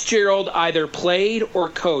 Pat Fitzgerald either played or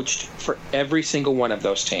coached for every single one of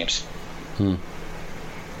those teams.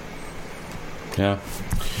 Yeah.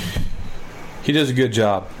 He does a good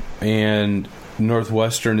job. And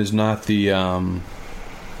Northwestern is not the,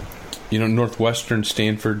 Northwestern,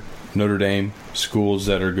 Stanford, Notre Dame, schools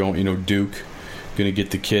that are going, Duke, going to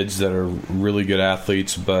get the kids that are really good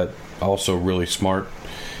athletes but also really smart.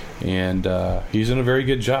 And he's done a very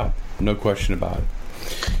good job, no question about it.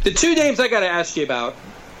 The two names I got to ask you about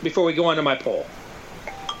before we go on to my poll.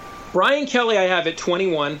 Brian Kelly I have at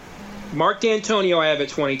 21. Mark D'Antonio I have at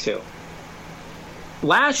 22.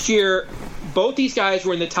 Last year, both these guys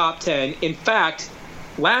were in the top 10. In fact,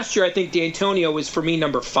 last year I think D'Antonio was, for me,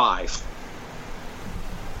 number 5.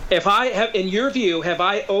 If I have, in your view, have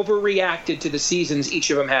I overreacted to the seasons each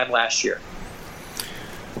of them had last year?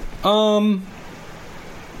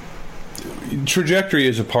 Trajectory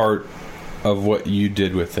is a part of what you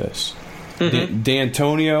did with this. Mm-hmm.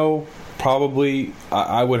 D'Antonio, probably,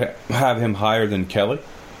 I would have him higher than Kelly,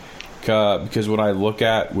 because what I look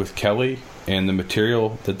at with Kelly and the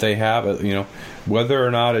material that they have, whether or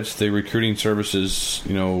not it's the recruiting services,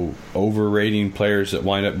 overrating players that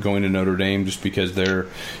wind up going to Notre Dame just because they're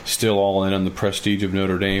still all in on the prestige of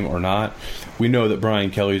Notre Dame or not, we know that Brian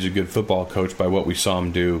Kelly is a good football coach by what we saw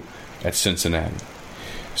him do at Cincinnati.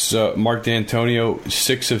 So Mark D'Antonio,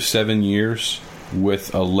 6 of 7 years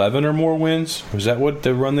with 11 or more wins. Was that what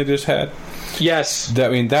the run they just had? Yes.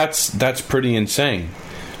 That's pretty insane.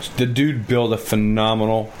 The dude built a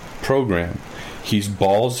phenomenal program. He's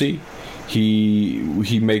ballsy.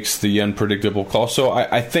 He makes the unpredictable call. So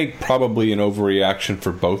I think probably an overreaction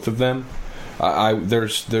for both of them.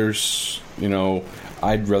 There's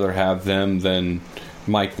I'd rather have them than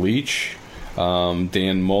Mike Leach,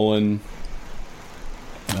 Dan Mullen,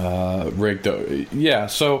 Rick. Yeah,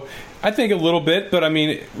 so I think a little bit, but I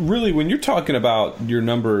mean, really, when you're talking about your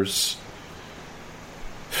numbers,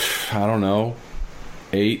 I don't know,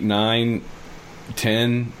 8, 9,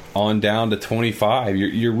 10 on down to 25,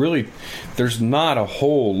 you're really, there's not a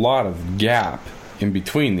whole lot of gap in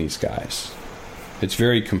between these guys. It's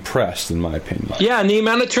very compressed, in my opinion. Yeah, and the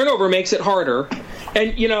amount of turnover makes it harder.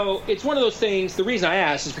 And, it's one of those things, the reason I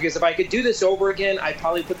asked is because if I could do this over again, I'd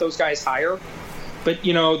probably put those guys higher. But,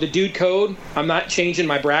 the dude code, I'm not changing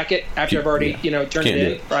my bracket after I've already, turned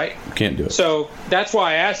it in, right? Can't do it. So that's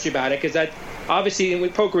why I asked you about it, because that, obviously, in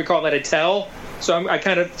poker we call that a tell. So I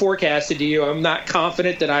kind of forecasted to you. I'm not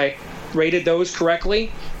confident that I rated those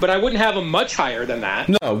correctly, but I wouldn't have them much higher than that.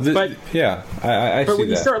 No, I see that. But when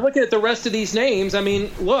you start looking at the rest of these names, I've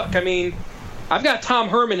got Tom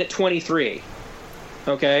Herman at 23.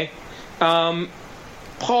 Okay? Paul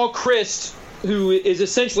Chryst, who is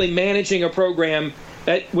essentially managing a program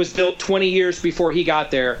that was built 20 years before he got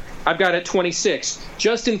there, I've got at 26.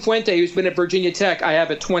 Justin Fuente, who's been at Virginia Tech, I have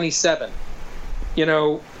at 27.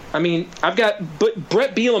 I've got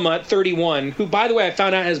Brett Bielema at 31, who, by the way, I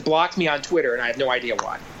found out has blocked me on Twitter, and I have no idea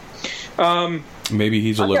why. Maybe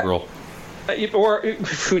he's a liberal. Or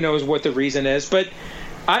who knows what the reason is. But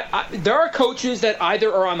there are coaches that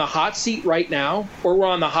either are on the hot seat right now or were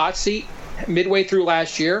on the hot seat midway through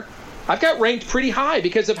last year. I've got ranked pretty high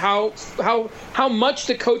because of how much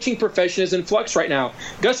the coaching profession is in flux right now.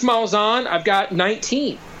 Gus Malzahn, I've got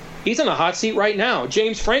 19. He's on the hot seat right now.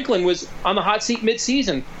 James Franklin was on the hot seat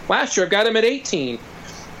midseason. Last year, I've got him at 18.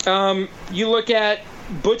 You look at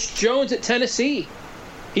Butch Jones at Tennessee.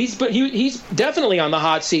 He's definitely on the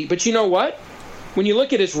hot seat. But you know what? When you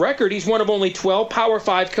look at his record, he's one of only 12 Power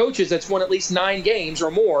 5 coaches that's won at least 9 games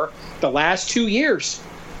or more the last 2 years.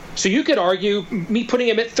 So you could argue me putting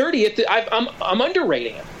him at 30th, I'm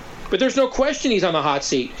underrating him. But there's no question he's on the hot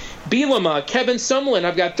seat. Bielema, Kevin Sumlin,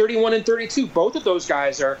 I've got 31 and 32. Both of those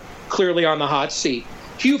guys are clearly on the hot seat.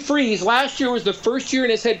 Hugh Freeze, last year was the first year in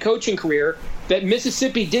his head coaching career that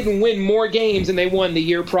Mississippi didn't win more games than they won the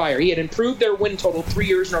year prior. He had improved their win total 3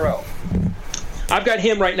 years in a row. I've got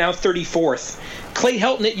him right now 34th. Clay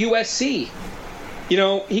Helton at USC.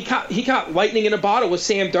 He caught lightning in a bottle with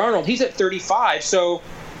Sam Darnold. He's at 35. So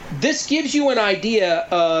this gives you an idea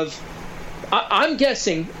of, I'm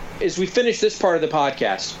guessing, as we finish this part of the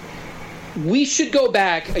podcast, we should go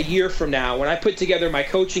back a year from now when I put together my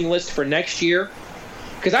coaching list for next year,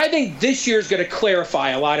 because I think this year is going to clarify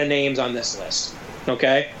a lot of names on this list,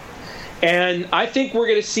 okay? And I think we're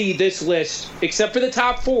going to see this list, except for the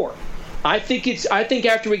top 4. I think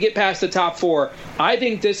after we get past the top 4, I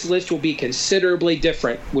think this list will be considerably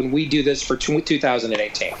different when we do this for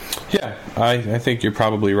 2018. Yeah, I think you're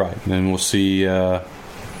probably right. And then we'll see,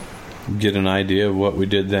 get an idea of what we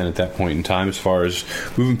did then at that point in time as far as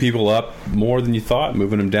moving people up more than you thought,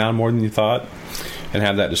 moving them down more than you thought, and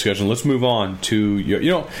have that discussion. Let's move on to,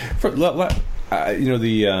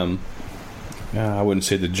 I wouldn't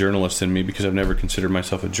say the journalist in me, because I've never considered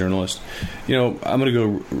myself a journalist. I'm going to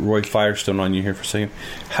go Roy Firestone on you here for a second.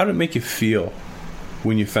 How did it make you feel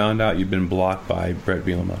when you found out you'd been blocked by Brett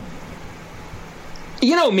Bielema?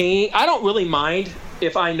 Me, I don't really mind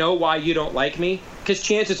if I know why you don't like me, because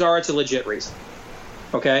chances are it's a legit reason.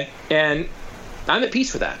 Okay? And I'm at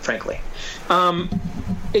peace with that, frankly.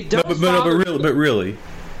 It does but really,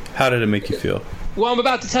 how did it make you feel? Well, I'm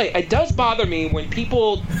about to tell you. It does bother me when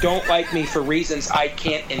people don't like me for reasons I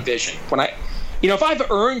can't envision. If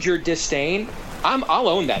I've earned your disdain, I'll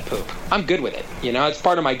own that poop. I'm good with it. It's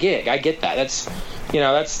part of my gig. I get that.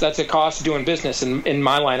 That's a cost of doing business in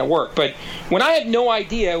my line of work. But when I have no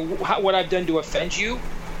idea what I've done to offend you,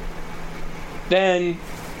 then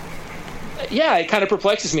yeah, it kind of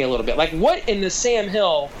perplexes me a little bit. Like, what in the Sam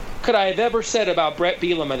Hill could I have ever said about Brett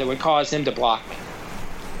Bielema that would cause him to block me?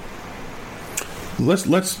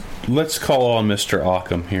 Let's call on Mr.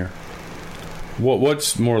 Occam here.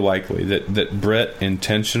 What's more likely, that Brett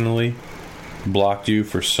intentionally blocked you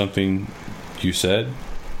for something you said,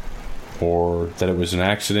 or that it was an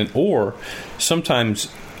accident, or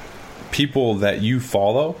sometimes people that you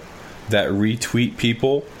follow that retweet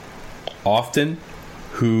people often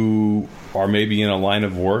who are maybe in a line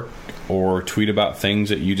of work or tweet about things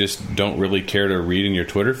that you just don't really care to read in your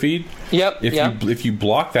Twitter feed. If you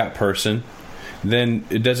block that person, then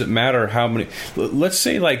it doesn't matter how many. Let's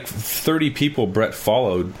say like 30 people Brett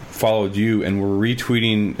followed you and were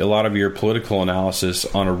retweeting a lot of your political analysis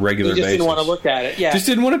on a regular basis. You just didn't want to look at it. Yeah, just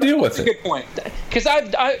didn't want to deal with it. That's a good point. Because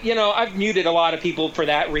I've muted a lot of people for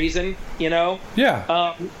that reason.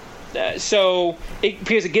 Yeah. Because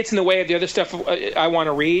it gets in the way of the other stuff I want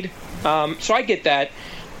to read. So I get that.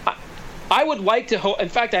 I would like to hope. In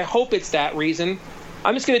fact, I hope it's that reason.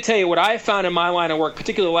 I'm just going to tell you what I have found in my line of work,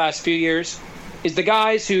 particularly the last few years, is the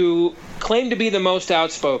guys who claim to be the most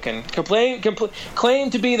outspoken, claim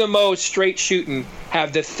to be the most straight shooting,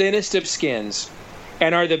 have the thinnest of skins,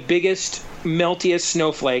 and are the biggest, meltiest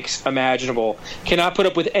snowflakes imaginable. Cannot put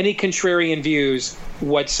up with any contrarian views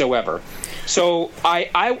whatsoever. So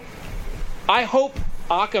I hope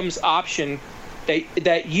Occam's option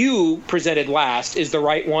that you presented last is the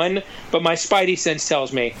right one, but my spidey sense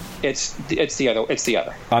tells me it's the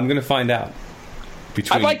other. I'm going to find out.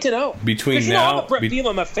 I'd like to know. Between now, I'm a Brett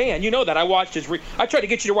Bielema fan. You know that I watched I tried to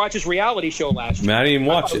get you to watch his reality show last year. I didn't even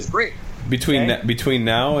watch it. It was great. Between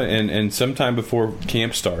now and sometime before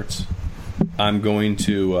camp starts, I'm going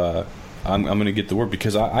to I'm going to get the word,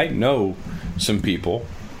 because I know some people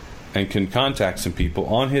and can contact some people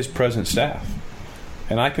on his present staff,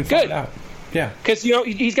 and I can find out. Yeah, because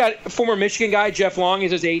he's got former Michigan guy Jeff Long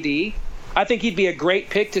as his AD. I think he'd be a great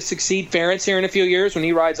pick to succeed Ferentz here in a few years when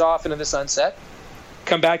he rides off into the sunset.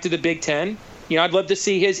 Come back to the Big Ten. I'd love to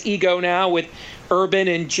see his ego now with Urban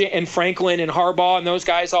and Franklin and Harbaugh and those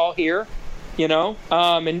guys all here. And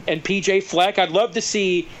PJ Fleck. I'd love to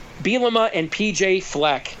see Bielema and PJ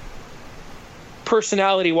Fleck,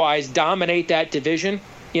 personality-wise, dominate that division.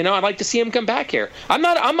 I'd like to see him come back here. I'm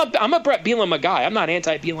a Brett Bielema guy. I'm not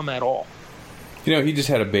anti-Bielema at all. He just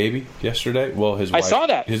had a baby yesterday. Well, his wife. I saw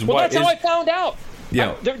that. That's how I found out.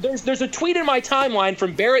 Yeah. There's a tweet in my timeline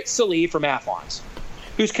from Barrett Sallee from Athlons,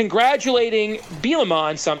 who's congratulating Bielema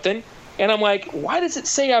on something, and I'm like, why does it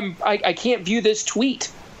say I can't view this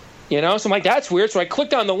tweet? So I'm like, that's weird. So I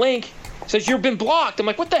clicked on the link. It says you've been blocked. I'm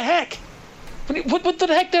like, what the heck? What the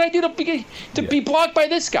heck did I do to be blocked by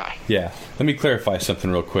this guy? Yeah. Let me clarify something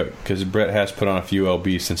real quick, because Brett has put on a few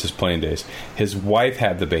lbs since his playing days. His wife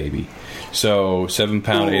had the baby, so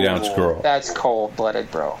 7-pound, 8-ounce girl. That's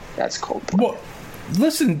cold-blooded, bro. That's cold-blooded. Well,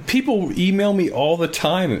 listen, people email me all the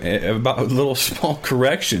time about little small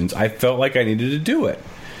corrections. I felt like I needed to do it.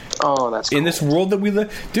 Oh, that's cool. In this world that we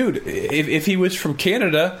live, dude. If he was from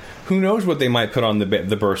Canada, who knows what they might put on the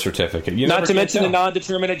birth certificate? Not to mention the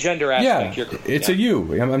non-determinate gender aspect. Yeah, it's a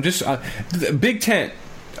you. I'm just Big Tent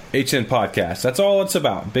HN podcast. That's all it's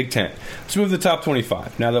about. Big Tent. Let's move to the top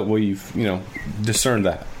 25. Now that we've discerned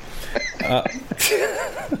that.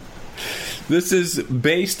 This is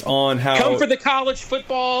based on how... Come for the college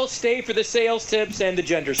football, stay for the sales tips and the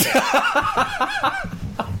gender stuff.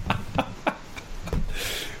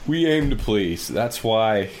 We aim to please. That's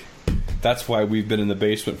why we've been in the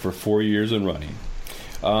basement for 4 years and running.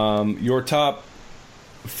 Your top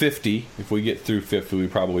 50, if we get through 50, we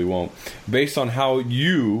probably won't, based on how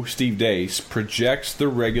you, Steve Deace, projects the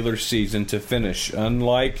regular season to finish,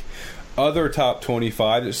 unlike other top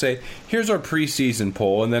 25 that say, here's our preseason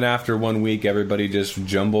poll, and then after 1 week everybody just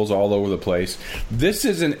jumbles all over the place. This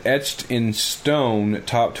is an etched in stone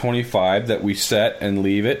top 25 that we set and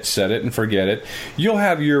leave it, set it and forget it. You'll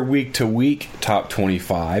have your week to week top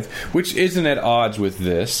 25, which isn't at odds with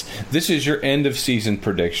this. This is your end of season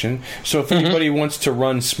prediction. So if anybody wants to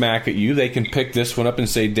run smack at you, they can pick this one up and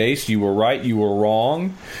say, Dace, you were right, you were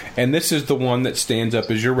wrong. And this is the one that stands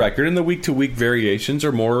up as your record. And the week to week variations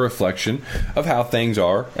are more a reflection of how things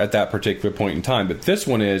are at that particular point in time. But this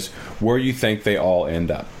one is where you think they all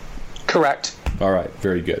end up. Correct. All right,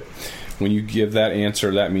 very good. When you give that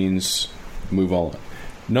answer, that means move on.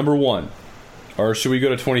 Number 1. Or should we go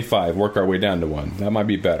to 25, work our way down to 1? That might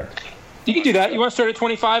be better. You can do that. You want to start at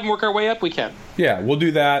 25 and work our way up? We can. Yeah, we'll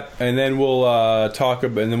do that, and then we'll talk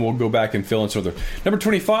about, and then we'll go back and fill in some other. Number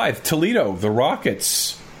 25, Toledo, the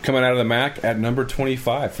Rockets, coming out of the MAC at number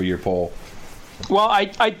 25 for your poll. Well, I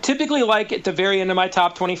typically like at the very end of my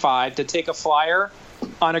top 25 to take a flyer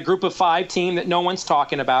on a group of 5 team that no one's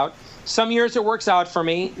talking about. Some years it works out for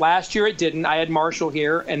me. Last year it didn't. I had Marshall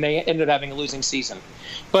here, and they ended up having a losing season.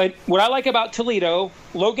 But what I like about Toledo,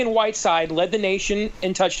 Logan Whiteside led the nation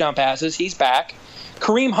in touchdown passes. He's back.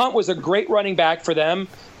 Kareem Hunt was a great running back for them,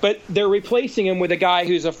 but they're replacing him with a guy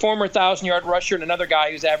who's a former 1,000-yard rusher and another guy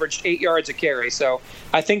who's averaged 8 yards a carry. So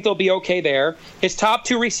I think they'll be okay there. His top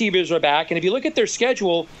 2 receivers are back. And if you look at their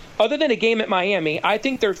schedule, other than a game at Miami, I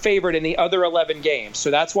think they're favored in the other 11 games. So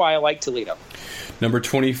that's why I like Toledo. Number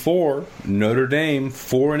 24, Notre Dame,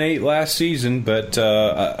 4-8 last season, but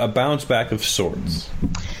a bounce back of sorts.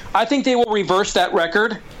 I think they will reverse that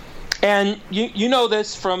record. And you know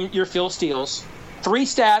this from your Phil Steele's. 3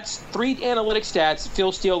 analytic stats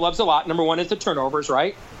Phil Steele loves a lot. Number 1 is the turnovers,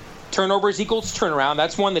 right? Turnovers equals turnaround.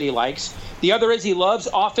 That's one that he likes. The other is he loves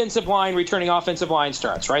offensive line, returning offensive line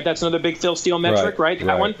starts, right? That's another big Phil Steele metric, right?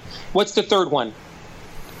 That one. What's the third one?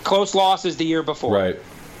 Close losses the year before. Right.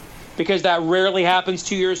 Because that rarely happens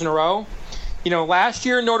 2 years in a row. You know, last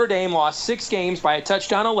year Notre Dame lost 6 games by a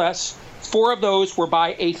touchdown or less. 4 of those were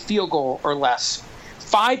by a field goal or less.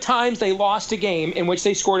 5 times they lost a game in which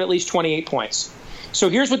they scored at least 28 points. So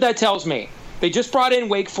here's what that tells me. They just brought in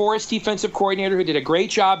Wake Forest defensive coordinator who did a great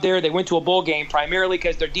job there. They went to a bowl game primarily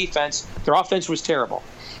because their offense was terrible.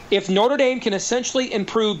 If Notre Dame can essentially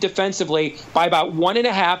improve defensively by about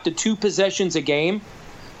 1.5 to 2 possessions a game,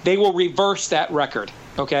 they will reverse that record,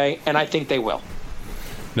 okay? And I think they will.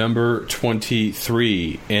 Number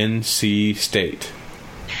 23, NC State.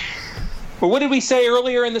 Well, what did we say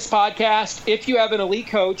earlier in this podcast? If you have an elite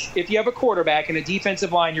coach, if you have a quarterback and a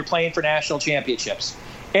defensive line, you're playing for national championships.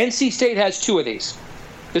 NC State has 2 of these.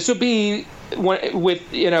 This will be with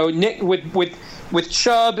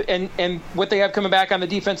Chubb and what they have coming back on the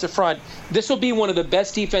defensive front. This will be one of the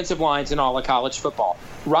best defensive lines in all of college football.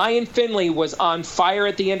 Ryan Finley was on fire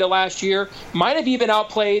at the end of last year. Might have even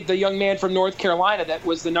outplayed the young man from North Carolina that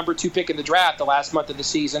was the number 2 pick in the draft the last month of the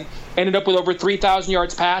season. Ended up with over 3,000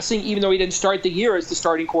 yards passing, even though he didn't start the year as the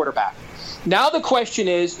starting quarterback. Now the question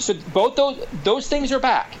is, so both those things are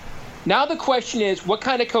back. Now the question is, what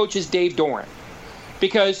kind of coach is Dave Doeren?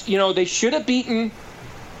 Because, they should have beaten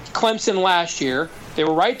Clemson last year. They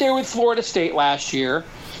were right there with Florida State last year.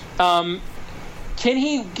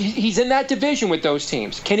 He's in that division with those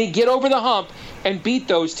teams. Can he get over the hump and beat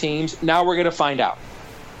those teams? Now we're going to find out.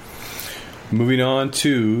 Moving on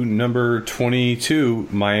to number 22,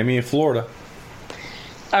 Miami of Florida.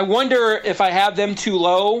 I wonder if I have them too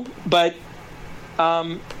low, but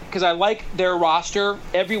because I like their roster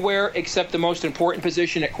everywhere except the most important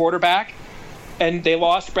position at quarterback. And they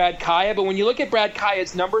lost Brad Kaya. But when you look at Brad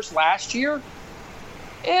Kaya's numbers last year,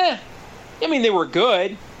 they were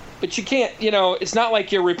good. But you can't, it's not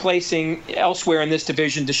like you're replacing elsewhere in this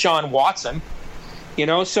division Deshaun Watson.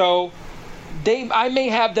 So I may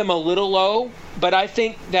have them a little low, but I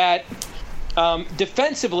think that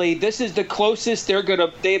defensively, this is the closest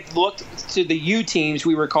they've looked to the U teams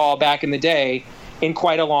we recall back in the day in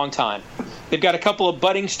quite a long time. They've got a couple of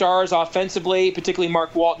budding stars offensively, particularly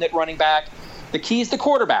Mark Walton at running back. The key is the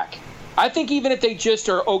quarterback. I think even if they just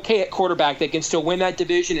are okay at quarterback, they can still win that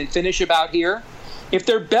division and finish about here. If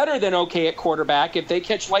they're better than okay at quarterback, if they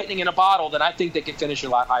catch lightning in a bottle, then I think they can finish a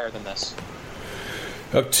lot higher than this.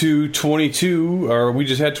 Up to 22, or we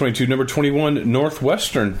just had 22, number 21,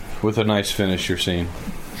 Northwestern, with a nice finish you're seeing.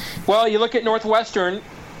 Well, you look at Northwestern,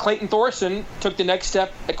 Clayton Thorson took the next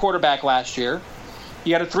step at quarterback last year.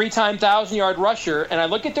 You got a 3-time 1,000-yard rusher, and I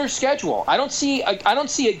look at their schedule. I don't see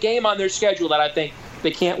a game on their schedule that I think they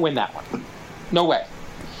can't win that one. No way.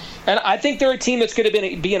 And I think they're a team that's going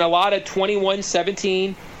to be in a lot of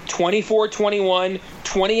 21-17, 24-21,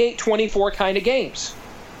 28-24 kind of games.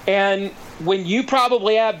 And when you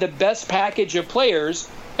probably have the best package of players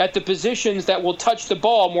at the positions that will touch the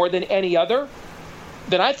ball more than any other,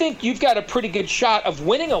 then I think you've got a pretty good shot of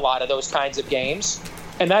winning a lot of those kinds of games.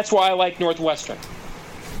 And that's why I like Northwestern.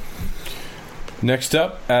 Next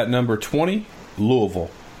up, at number 20, Louisville.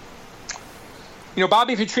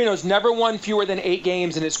 Bobby Petrino's never won fewer than 8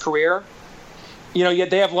 games in his career. Yet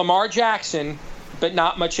they have Lamar Jackson, but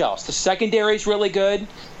not much else. The secondary's really good.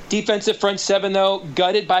 Defensive front 7, though,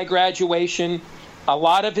 gutted by graduation. A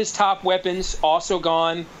lot of his top weapons also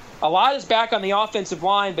gone. A lot is back on the offensive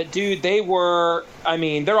line, but, dude, their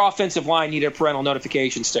offensive line needed a parental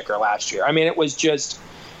notification sticker last year. I mean, it was just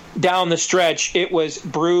down the stretch. It was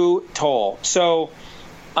brutal. So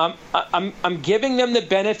I'm giving them the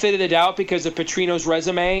benefit of the doubt because of Petrino's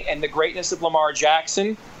resume and the greatness of Lamar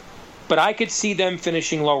Jackson, but I could see them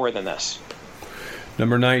finishing lower than this.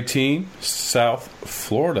 Number 19, South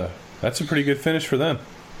Florida. That's a pretty good finish for them.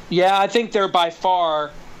 Yeah, I think they're by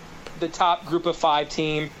far the top group of 5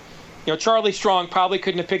 team. Charlie Strong probably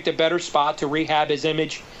couldn't have picked a better spot to rehab his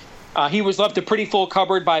image. He was left a pretty full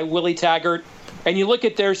cupboard by Willie Taggart. And you look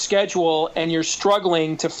at their schedule, and you're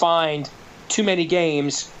struggling to find too many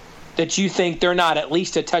games that you think they're not at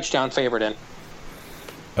least a touchdown favorite in.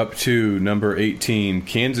 Up to number 18,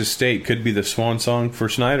 Kansas State could be the swan song for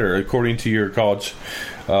Snyder, according to your college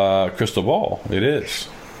crystal ball. It is.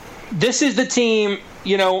 This is the team,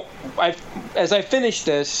 as I finish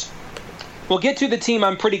this, we'll get to the team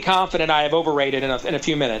I'm pretty confident I have overrated in a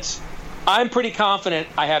few minutes. I'm pretty confident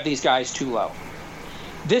I have these guys too low.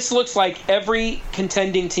 This looks like every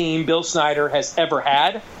contending team Bill Snyder has ever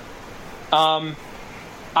had.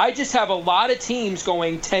 I just have a lot of teams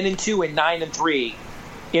going 10-2 and 9-3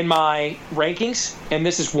 in my rankings, and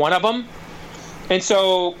this is one of them. And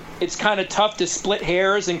so it's kind of tough to split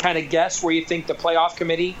hairs and kind of guess where you think the playoff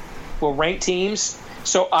committee will rank teams.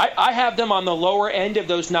 So I have them on the lower end of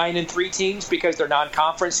those 9-3 teams because their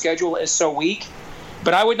non-conference schedule is so weak.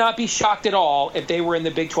 But I would not be shocked at all if they were in the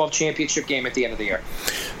Big 12 championship game at the end of the year.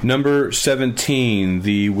 Number 17,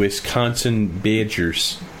 the Wisconsin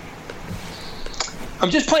Badgers. I'm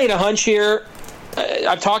just playing a hunch here.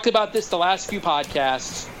 I've talked about this the last few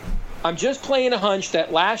podcasts. I'm just playing a hunch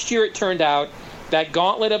that last year it turned out that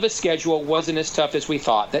gauntlet of a schedule wasn't as tough as we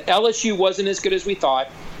thought, that LSU wasn't as good as we thought,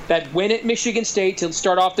 that win at Michigan State to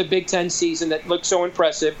start off the Big Ten season that looked so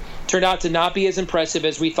impressive turned out to not be as impressive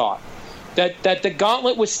as we thought. That the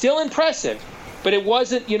gauntlet was still impressive, but it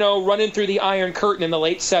wasn't, running through the Iron Curtain in the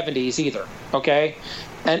late 70s either, okay?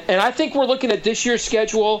 And I think we're looking at this year's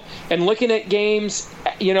schedule and looking at games,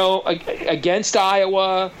 against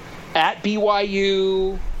Iowa, at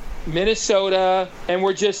BYU, Minnesota, and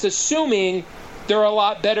we're just assuming they're a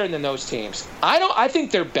lot better than those teams. I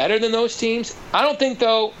think they're better than those teams. I don't think,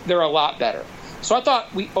 though, they're a lot better. So I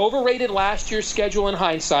thought we overrated last year's schedule in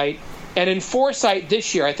hindsight. And in foresight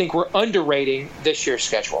this year, I think we're underrating this year's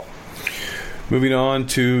schedule. Moving on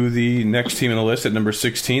to the next team on the list at number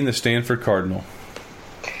 16, the Stanford Cardinal.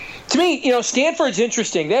 To me, Stanford's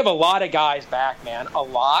interesting. They have a lot of guys back, man, a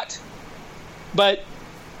lot. But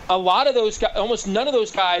a lot of those guys, almost none of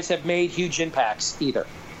those guys have made huge impacts either.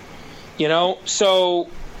 So,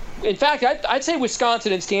 in fact, I'd say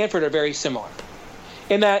Wisconsin and Stanford are very similar.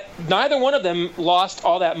 In that neither one of them lost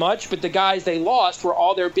all that much, but the guys they lost were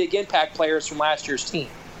all their big impact players from last year's team.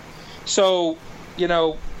 So,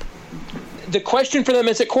 the question for them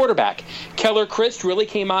is at quarterback. Keller Christ really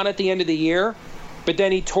came on at the end of the year, but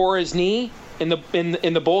then he tore his knee in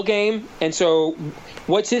the bowl game. And so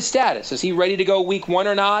what's his status? Is he ready to go week 1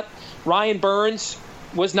 or not? Ryan Burns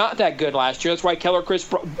was not that good last year. That's why Keller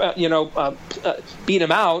Christ beat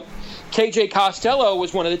him out. KJ Costello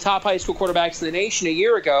was one of the top high school quarterbacks in the nation a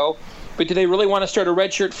year ago, but do they really want to start a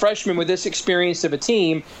redshirt freshman with this experience of a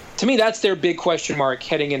team? To me, that's their big question mark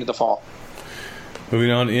heading into the fall.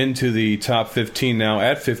 Moving on into the top 15 now.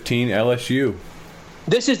 At 15, LSU.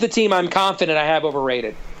 This is the team I'm confident I have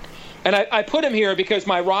overrated. And I put him here because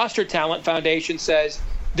my roster talent foundation says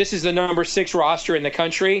this is the number 6 roster in the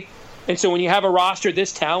country. And so when you have a roster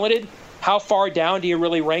this talented, how far down do you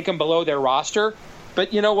really rank them below their roster?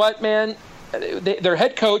 But you know what, man? Their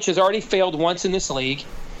head coach has already failed once in this league.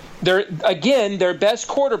 Their best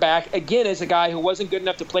quarterback, is a guy who wasn't good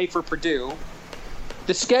enough to play for Purdue.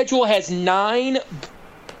 The schedule has 9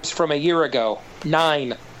 from a year ago.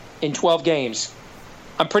 9 in 12 games.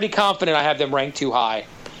 I'm pretty confident I have them ranked too high.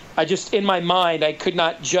 In my mind, I could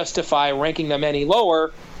not justify ranking them any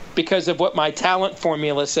lower because of what my talent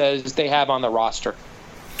formula says they have on the roster.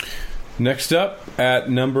 Next up, at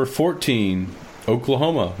number 14,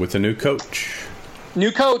 Oklahoma with a new coach.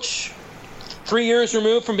 New coach, 3 years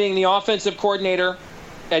removed from being the offensive coordinator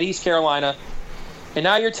at East Carolina. And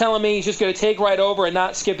now you're telling me he's just going to take right over and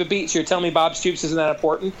not skip a beat. So you're telling me Bob Stoops isn't that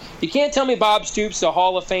important? You can't tell me Bob Stoops is a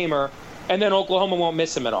Hall of Famer and then Oklahoma won't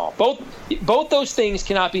miss him at all. Both those things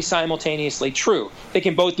cannot be simultaneously true. They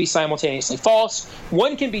can both be simultaneously false.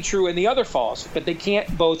 One can be true and the other false, but they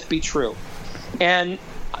can't both be true. And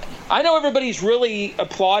I know everybody's really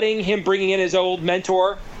applauding him bringing in his old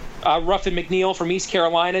mentor, Ruffin McNeil from East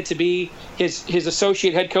Carolina, to be his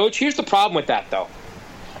associate head coach. Here's the problem with that, though.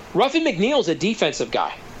 Ruffin McNeil's a defensive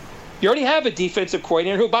guy. You already have a defensive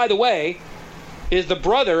coordinator who, by the way, is the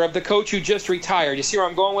brother of the coach who just retired. You see where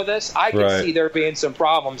I'm going with this? I can see there being some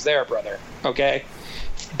problems there, brother. Okay?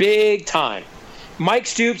 Big time. Mike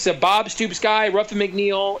Stoops, a Bob Stoops guy. Ruffin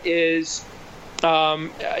McNeil is,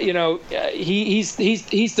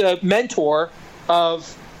 he's the mentor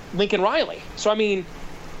of Lincoln Riley. So, I mean,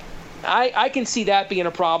 I can see that being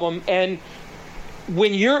a problem. And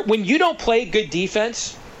when you don't play good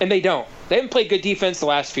defense, and they haven't played good defense the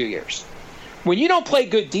last few years. When you don't play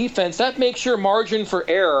good defense, that makes your margin for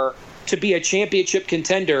error to be a championship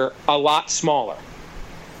contender a lot smaller.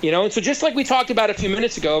 And so just like we talked about a few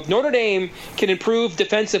minutes ago, if Notre Dame can improve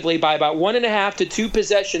defensively by about 1.5 to 2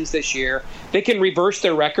 possessions this year, they can reverse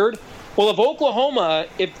their record. Well, if Oklahoma,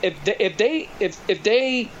 if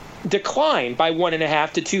they decline by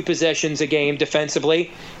 1.5 to 2 possessions a game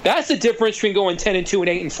defensively, that's the difference between going 10-2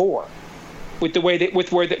 and 8-4. With the way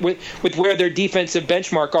with where their defensive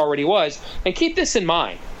benchmark already was. And keep this in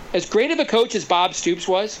mind: as great of a coach as Bob Stoops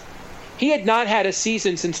was, he had not had a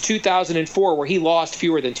season since 2004 where he lost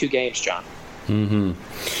fewer than 2 games, John. Mm-hmm.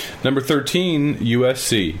 Number 13,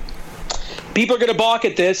 USC. People are going to balk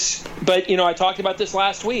at this, but I talked about this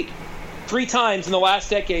last week. 3 times in the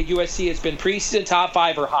last decade, USC has been preseason top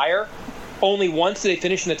 5 or higher. Only once did they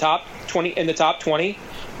finish in the top 20.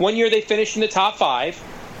 1 year they finished in the top 5.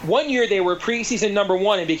 1 year they were preseason number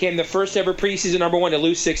 1 and became the first ever preseason number 1 to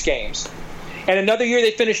lose 6 games. And another year they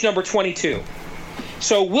finished number 22.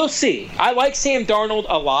 So we'll see. I like Sam Darnold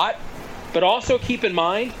a lot, but also keep in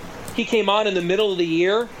mind he came on in the middle of the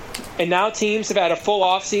year, and now teams have had a full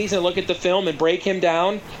offseason and look at the film and break him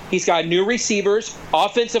down. He's got new receivers,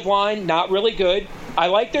 offensive line, not really good. I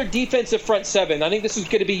like their defensive front 7. I think this is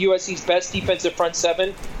going to be USC's best defensive front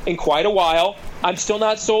 7 in quite a while. I'm still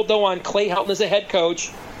not sold, though, on Clay Helton as a head coach.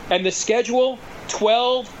 And the schedule,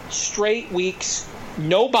 12 straight weeks,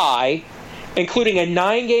 no bye, including a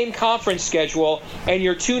 9-game conference schedule, and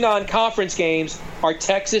your 2 non-conference games are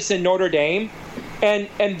Texas and Notre Dame.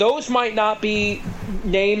 And those might not be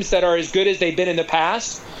names that are as good as they've been in the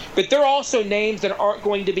past, but they're also names that aren't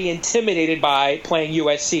going to be intimidated by playing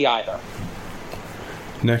USC either.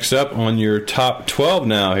 Next up on your top 12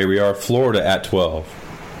 now, here we are, Florida at 12.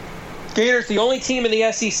 Gators, the only team in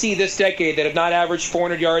the SEC this decade that have not averaged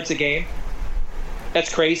 400 yards a game.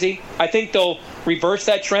 That's crazy. I think they'll reverse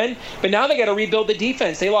that trend, but now they got to rebuild the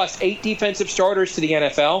defense. They lost 8 defensive starters to the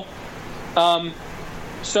NFL.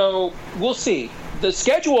 So we'll see. The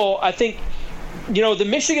schedule, I think, the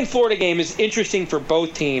Michigan-Florida game is interesting for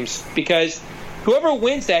both teams because whoever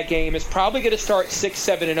wins that game is probably going to start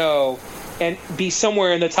 6-7-0 and be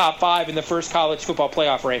somewhere in the top 5 in the first college football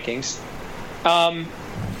playoff rankings.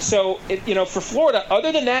 So, for Florida,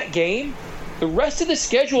 other than that game, the rest of the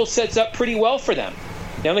schedule sets up pretty well for them.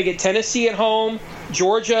 Now they get Tennessee at home.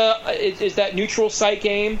 Georgia is that neutral site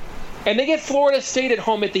game. And they get Florida State at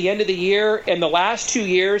home at the end of the year. In the last 2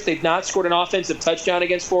 years, they've not scored an offensive touchdown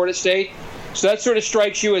against Florida State. So that sort of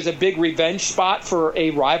strikes you as a big revenge spot for a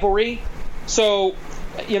rivalry. So,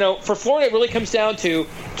 for Florida, it really comes down to,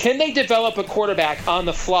 can they develop a quarterback on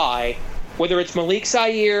the fly, whether it's Malik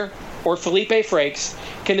Zaire or Felipe Frakes?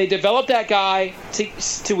 Can they develop that guy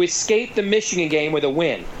to escape the Michigan game with a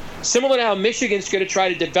win? Similar to how Michigan's going to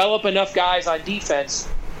try to develop enough guys on defense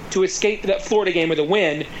to escape that Florida game with a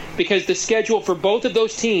win, because the schedule for both of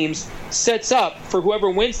those teams sets up for whoever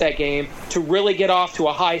wins that game to really get off to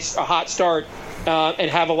a hot start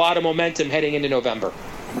and have a lot of momentum heading into November.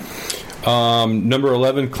 Number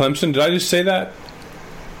 11, Clemson. Did I just say that?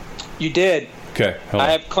 You did. Okay.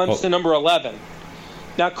 I have Clemson number 11.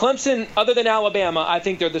 Now, Clemson, other than Alabama, I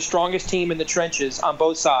think they're the strongest team in the trenches on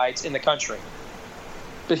both sides in the country.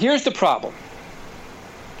 But here's the problem.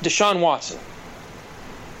 Deshaun Watson.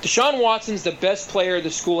 Deshaun Watson's the best player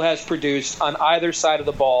the school has produced on either side of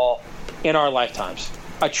the ball in our lifetimes.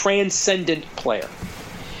 A transcendent player.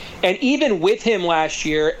 And even with him last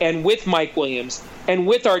year, and with Mike Williams, and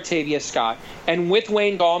with Artavius Scott, and with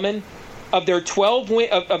Wayne Gallman, of their 12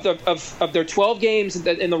 games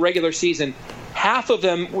in the regular season, half of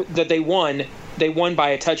them that they won by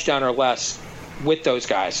a touchdown or less with those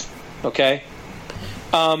guys. Okay,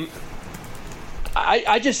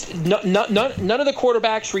 I just none of the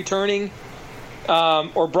quarterbacks returning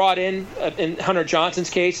or brought in Hunter Johnson's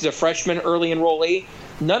case as a freshman early enrollee,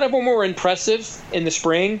 none of them were impressive in the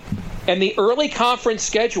spring. And the early conference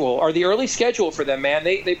schedule, or the early schedule for them, man,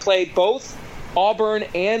 they played both Auburn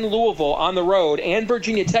and Louisville on the road, and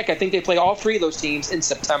Virginia Tech. I think they play all 3 of those teams in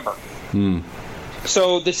September.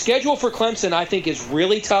 So the schedule for Clemson, I think, is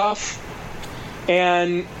really tough.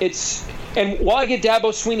 And it's, And while I give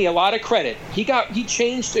Dabo Swinney a lot of credit, he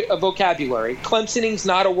changed a vocabulary. Clemsoning's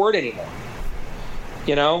not a word anymore.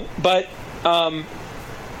 But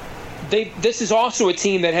this is also a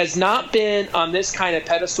team that has not been on this kind of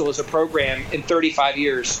pedestal as a program in 35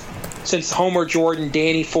 years, since Homer Jordan,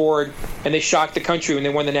 Danny Ford, and they shocked the country when they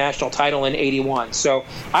won the national title in '81. So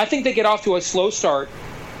I think they get off to a slow start,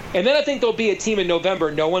 and then I think there'll be a team in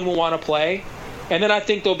November no one will want to play, and then I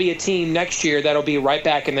think there'll be a team next year that'll be right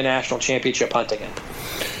back in the national championship hunt again.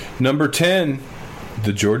 Number 10,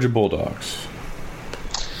 the Georgia Bulldogs.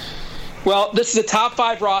 Well, this is a top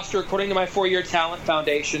 5 roster according to my 4-year talent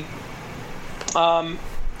foundation.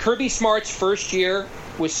 Kirby Smart's first year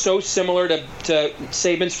was so similar to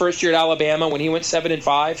Saban's first year at Alabama when he went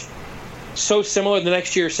 7-5. So similar. The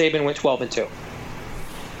next year, Saban went 12-2.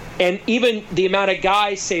 And even the amount of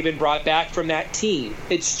guys Saban brought back from that team,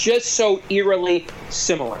 it's just so eerily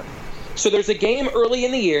similar. So there's a game early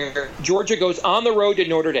in the year. Georgia goes on the road to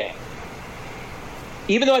Notre Dame.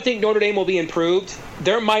 Even though I think Notre Dame will be improved,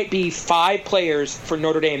 there might be 5 players for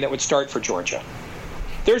Notre Dame that would start for Georgia.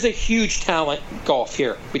 There's a huge talent gulf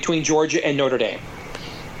here between Georgia and Notre Dame.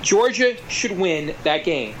 Georgia should win that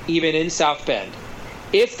game, even in South Bend.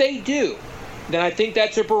 If they do, then I think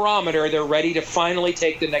that's a barometer. They're ready to finally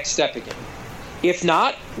take the next step again. If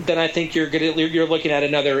not, then I think you're looking at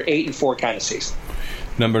another 8-4 kind of season.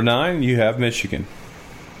 Number 9, you have Michigan.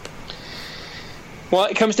 Well,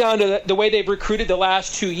 it comes down to the way they've recruited the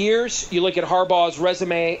last 2 years. You look at Harbaugh's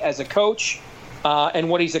resume as a coach and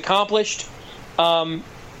what he's accomplished.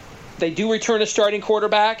 They do return a starting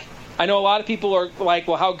quarterback. I know a lot of people are like,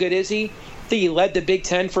 well, how good is he? I think he led the Big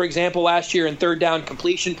Ten, for example, last year in third down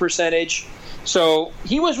completion percentage. So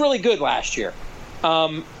he was really good last year.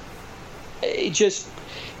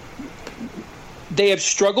 They have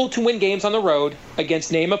struggled to win games on the road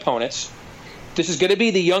against name opponents. This is going to be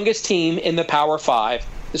the youngest team in the Power 5.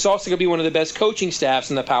 This is also going to be one of the best coaching staffs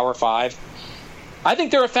in the Power 5. I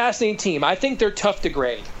think they're a fascinating team. I think they're tough to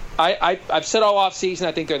grade. I've said all offseason,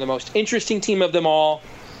 I think they're the most interesting team of them all.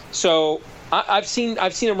 So I've seen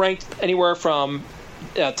them ranked anywhere from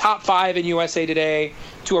top 5 in USA Today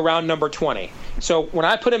to around number 20. So when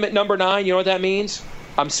I put them at number 9, you know what that means?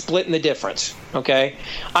 I'm splitting the difference. Okay,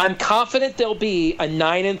 I'm confident they'll be a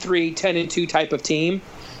 9-3, 10-2 type of team.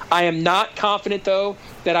 I am not confident, though,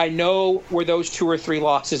 that I know where those 2 or 3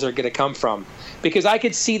 losses are going to come from, because I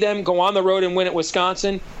could see them go on the road and win at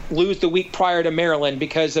Wisconsin, lose the week prior to Maryland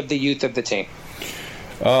because of the youth of the team.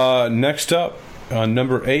 Next up,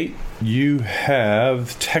 number 8, you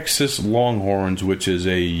have Texas Longhorns, which is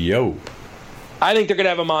a yo. I think they're going to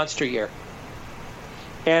have a monster year.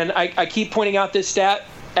 And I keep pointing out this stat.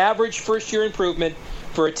 Average first-year improvement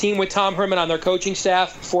for a team with Tom Herman on their coaching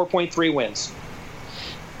staff, 4.3 wins.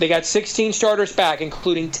 They got 16 starters back,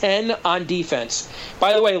 including 10 on defense.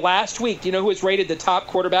 By the way, last week, do you know who was rated the top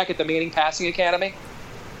quarterback at the Manning Passing Academy?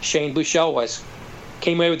 Shane Buechele was.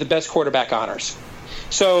 Came away with the best quarterback honors.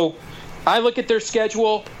 So I look at their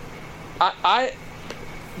schedule.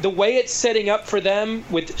 The way it's setting up for them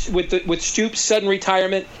with Stoops' sudden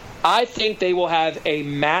retirement, I think they will have a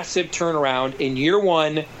massive turnaround in year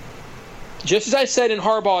one. Just as I said in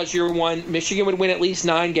Harbaugh's year one, Michigan would win at least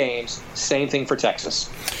 9 games. Same thing for Texas.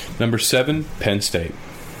 Number 7, Penn State.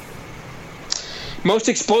 Most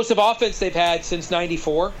explosive offense they've had since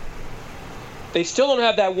 '94. They still don't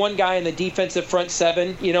have that one guy in the defensive front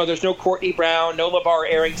 7. You know, there's no Courtney Brown, no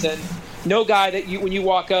LeVar Arrington, no guy that when you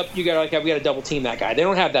walk up, you got we got to double team that guy. They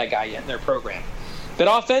don't have that guy yet in their program. But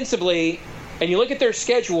offensively, and you look at their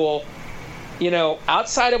schedule, you know,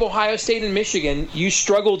 outside of Ohio State and Michigan, you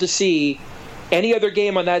struggle to see any other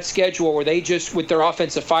game on that schedule where they just, with their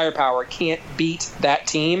offensive firepower, can't beat that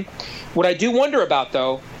team. What I do wonder about,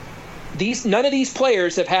 though, none of these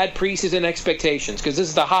players have had preseason expectations, because this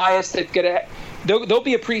is the highest they're going to. They'll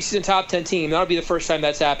be a preseason top 10 team. That'll be the first time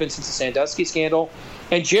that's happened since the Sandusky scandal.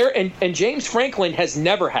 And James Franklin has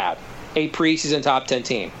never had a preseason top 10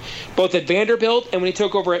 team. Both at Vanderbilt and when he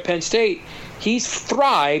took over at Penn State, he's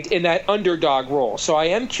thrived in that underdog role. So I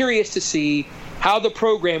am curious to see how the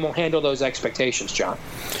program will handle those expectations, John.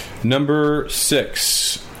 Number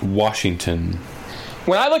 6, Washington.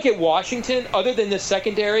 When I look at Washington, other than the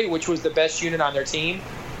secondary, which was the best unit on their team,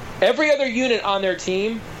 every other unit on their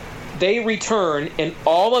team, they return an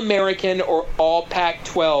All-American or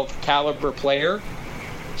All-Pac-12 caliber player.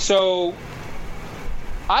 So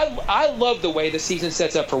I love the way the season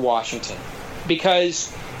sets up for Washington,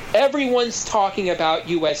 because everyone's talking about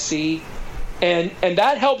USC, and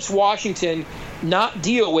that helps Washington not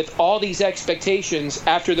deal with all these expectations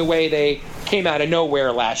after the way they came out of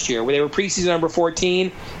nowhere last year, where they were preseason number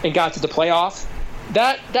 14 and got to the playoff.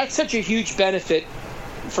 that's such a huge benefit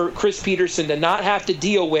for Chris Peterson to not have to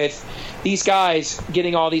deal with these guys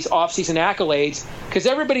getting all these offseason accolades, because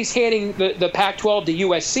everybody's handing the Pac-12 to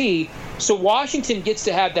USC, so Washington gets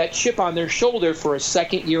to have that chip on their shoulder for a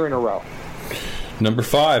second year in a row. Number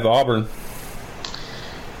 5, Auburn.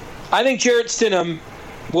 I think Jarrett Stidham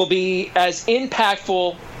will be as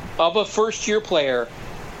impactful of a first-year player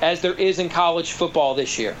as there is in college football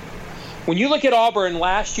this year. When you look at Auburn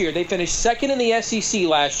last year, they finished second in the SEC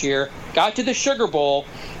last year, got to the Sugar Bowl,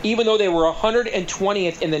 even though they were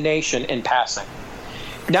 120th in the nation in passing.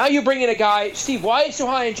 Now you bring in a guy, Steve, why is he so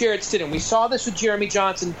high on Jarrett Stidham? We saw this with Jeremy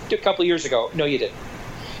Johnson a couple of years ago. No, you didn't.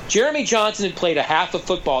 Jeremy Johnson had played a half of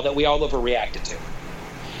football that we all overreacted to.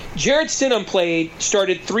 Jarrett Stidham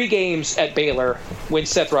started 3 games at Baylor when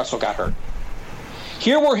Seth Russell got hurt.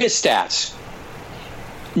 Here were his stats.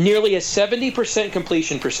 Nearly a 70%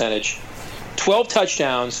 completion percentage, 12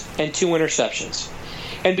 touchdowns, and 2 interceptions.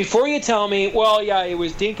 And before you tell me, well, yeah, it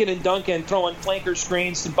was Dinkin and Duncan throwing flanker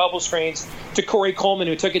screens and bubble screens to Corey Coleman,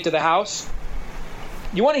 who took it to the house,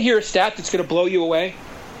 you want to hear a stat that's going to blow you away?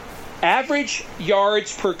 Average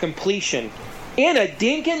yards per completion in a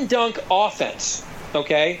dink and dunk offense,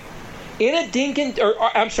 okay?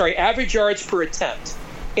 Average yards per attempt.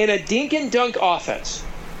 In a dink and dunk offense,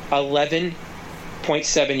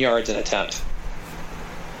 11.7 yards an attempt.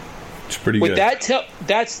 It's pretty good.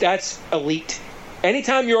 That's elite.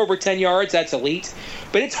 Anytime you're over 10 yards, that's elite.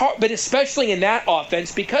 But it's hard, but especially in that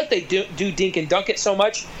offense, because they do dink and dunk it so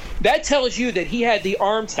much, that tells you that he had the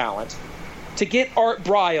arm talent to get Art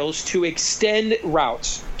Briles to extend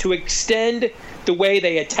routes, to extend the way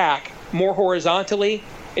they attack more horizontally.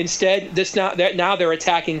 Instead, now they're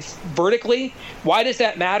attacking vertically. Why does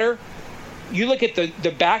that matter? You look at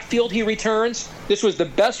the backfield he returns. This was the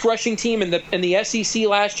best rushing team in the SEC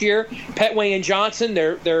last year. Petway and Johnson,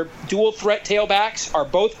 their dual threat tailbacks, are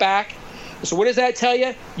both back. So what does that tell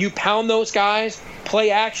you? You pound those guys, play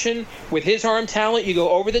action with his arm talent. You go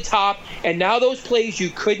over the top, and now those plays you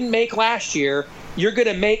couldn't make last year, you're going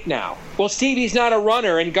to make now. Well, Steve, he's not a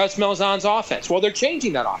runner in Gus Malzahn's offense. Well, they're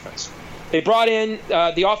changing that offense. They brought in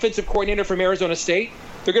the offensive coordinator from Arizona State.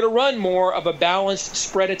 They're going to run more of a balanced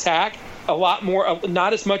spread attack, a lot more,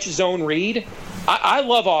 not as much zone read. I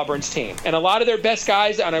love Auburn's team, and a lot of their best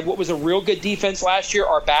guys on what was a real good defense last year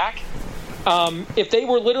are back. If they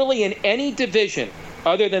were literally in any division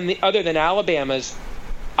other than Alabama's,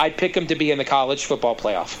 I'd pick them to be in the college football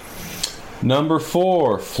playoff. Number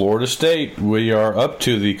 4, Florida State. We are up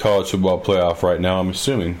to the college football playoff right now, I'm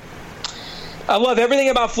assuming. I love everything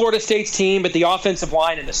about Florida State's team, but the offensive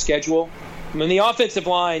line and the schedule. I mean, the offensive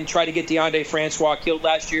line tried to get DeAndre Francois killed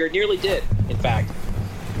last year. Nearly did, in fact.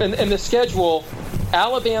 And the schedule,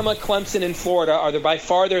 Alabama, Clemson, and Florida are by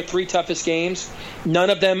far their 3 toughest games. None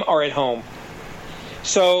of them are at home.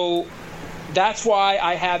 So that's why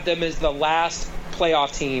I have them as the last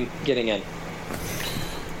playoff team getting in.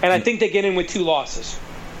 And I think they get in with 2 losses.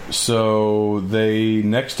 So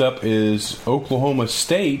next up is Oklahoma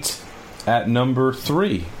State at number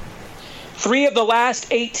 3. 3 of the last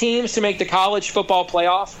 8 teams to make the college football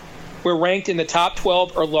playoff were ranked in the top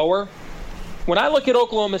 12 or lower. When I look at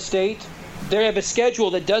Oklahoma State, they have a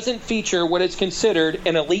schedule that doesn't feature what is considered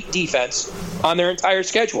an elite defense on their entire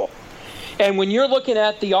schedule. And when you're looking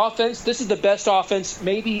at the offense, this is the best offense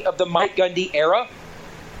maybe of the Mike Gundy era.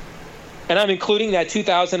 And I'm including that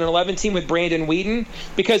 2011 team with Brandon Whedon,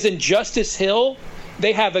 because in Justice Hill,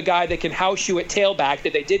 they have a guy that can house you at tailback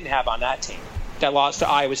that they didn't have on that team that lost to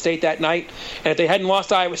Iowa State that night. And if they hadn't lost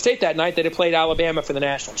to Iowa State that night, they'd have played Alabama for the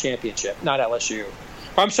national championship, not LSU.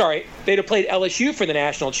 I'm sorry, they'd have played LSU for the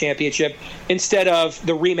national championship instead of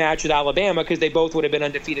the rematch with Alabama, because they both would have been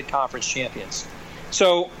undefeated conference champions.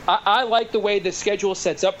 So I like the way the schedule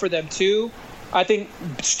sets up for them, too. I think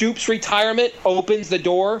Stoops' retirement opens the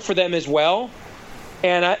door for them as well.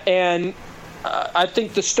 And I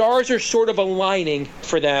think the stars are sort of aligning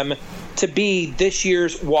for them to be this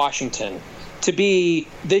year's Washington, to be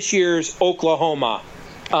this year's Oklahoma.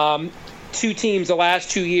 2 teams the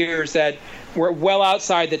last 2 years that were well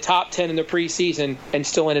outside the top 10 in the preseason and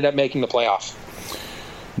still ended up making the playoffs.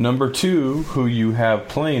 Number 2, who you have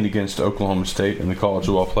playing against Oklahoma State in the college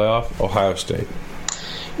football playoff, Ohio State.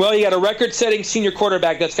 Well, you got a record-setting senior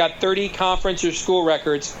quarterback that's got 30 conference or school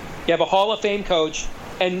records. You have a Hall of Fame coach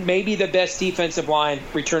and maybe the best defensive line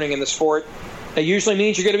returning in the sport. That usually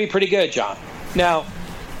means you're going to be pretty good, John. Now,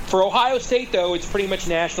 for Ohio State, though, it's pretty much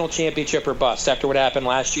national championship or bust after what happened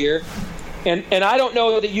last year. And I don't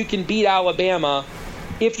know that you can beat Alabama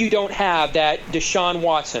if you don't have that Deshaun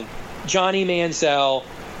Watson, Johnny Manziel,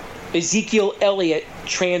 Ezekiel Elliott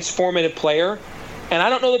transformative player. And I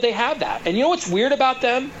don't know that they have that. And you know what's weird about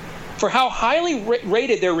them? For how highly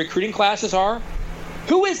rated their recruiting classes are,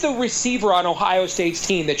 who is the receiver on Ohio State's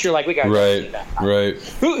team that you're like, we got to see that? Right.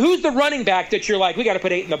 Who's the running back that you're like, we got to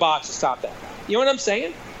put 8 in the box to stop that? You know what I'm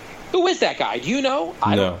saying? Who is that guy? Do you know?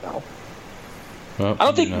 I don't know. Well,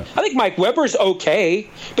 I think Mike Weber's okay,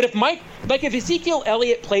 but if Ezekiel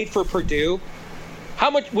Elliott played for Purdue, how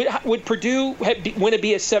much would Purdue win it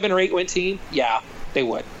be a 7 or 8 win team? Yeah, they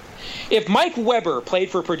would. If Mike Weber played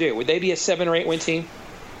for Purdue, would they be a 7 or 8 win team?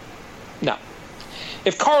 No.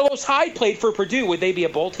 If Carlos Hyde played for Purdue, would they be a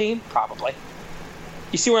bowl team? Probably.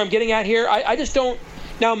 You see where I'm getting at here? I just don't.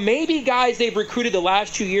 Now, maybe guys they've recruited the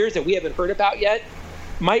last 2 years that we haven't heard about yet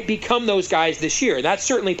might become those guys this year. That's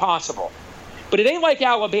certainly possible. But it ain't like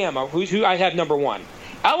Alabama, who I have number 1.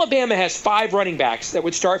 Alabama has 5 running backs that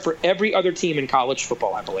would start for every other team in college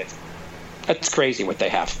football, I believe. That's crazy what they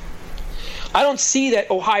have. I don't see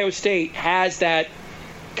that Ohio State has that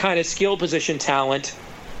kind of skill position talent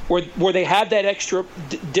where they have that extra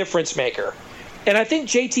difference maker. And I think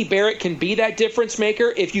J.T. Barrett can be that difference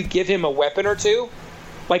maker if you give him a weapon or two,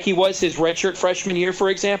 like he was his redshirt freshman year, for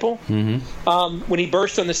example, when he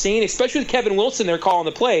burst on the scene, especially with Kevin Wilson there calling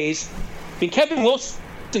the plays. I mean, Kevin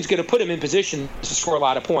Wilson's going to put him in position to score a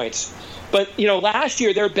lot of points. But, last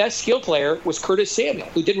year their best skill player was Curtis Samuel,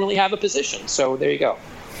 who didn't really have a position. So there you go.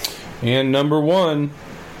 And number 1,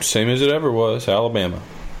 same as it ever was, Alabama.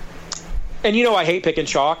 And I hate picking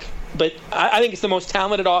chalk, but I think it's the most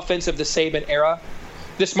talented offense of the Saban era.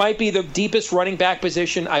 This might be the deepest running back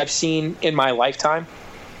position I've seen in my lifetime.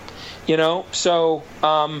 So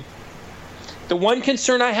the one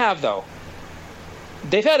concern I have, though,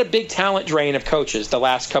 they've had a big talent drain of coaches the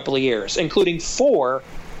last couple of years, including 4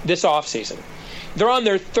 this offseason. They're on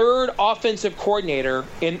their 3rd offensive coordinator,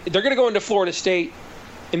 and they're going to go into Florida State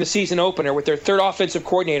in the season opener with their 3rd offensive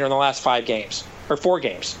coordinator in the last 5 games, or 4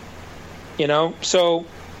 games. So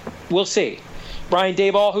we'll see. Brian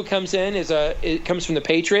Daboll, who comes in, comes from the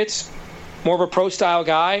Patriots, more of a pro-style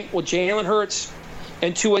guy. Well, Jalen Hurts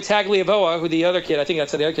and Tua Tagovailoa, who the other kid, I think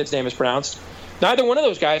that's how the other kid's name is pronounced, neither one of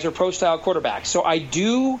those guys are pro-style quarterbacks. So I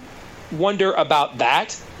do wonder about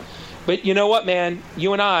that. But you know what, man?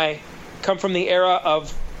 You and I come from the era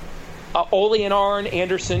of Ole and Arn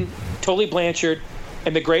Anderson, Tully Blanchard,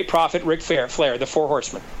 and the great prophet Ric Flair, the 4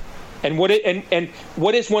 horsemen. And what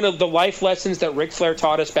is one of the life lessons that Ric Flair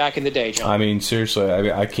taught us back in the day, John? I mean,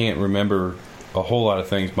 seriously, I can't remember a whole lot of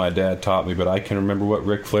things my dad taught me, but I can remember what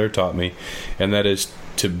Ric Flair taught me, and that is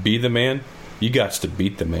to be the man, you got to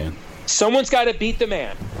beat the man. Someone's got to beat the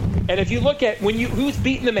man. And if you look at who's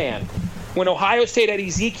beating the man, when Ohio State had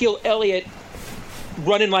Ezekiel Elliott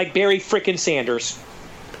running like Barry frickin' Sanders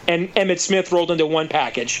and Emmitt Smith rolled into one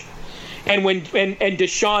package, and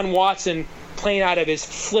Deshaun Watson playing out of his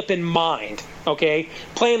flippin' mind, okay?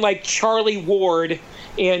 Playing like Charlie Ward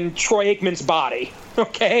in Troy Aikman's body,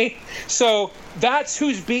 okay? So that's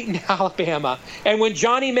who's beating Alabama. And when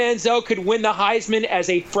Johnny Manziel could win the Heisman as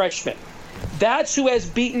a freshman, that's who has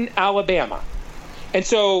beaten Alabama. And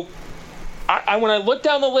so when I look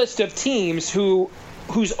down the list of teams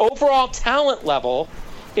whose overall talent level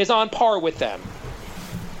is on par with them,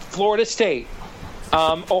 Florida State,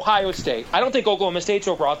 Ohio State. I don't think Oklahoma State's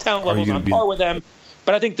overall talent level is on par with them,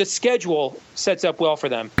 but I think the schedule sets up well for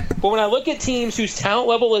them. But when I look at teams whose talent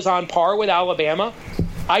level is on par with Alabama,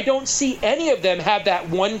 I don't see any of them have that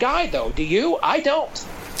one guy, though. Do you? I don't.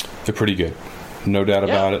 They're pretty good. No doubt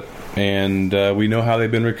about it. And we know how they've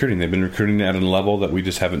been recruiting. They've been recruiting at a level that we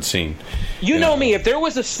just haven't seen. You know me. If there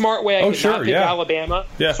was a smart way I could not pick Alabama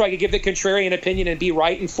so I could give the contrarian opinion and be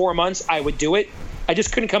right in 4 months, I would do it. I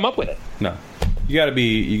just couldn't come up with it. No. You got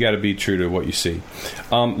to be true to what you see.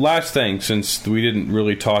 Last thing, since we didn't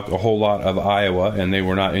really talk a whole lot of Iowa and they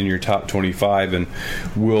were not in your top 25, and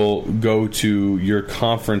we'll go to your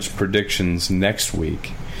conference predictions next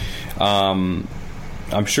week. I'm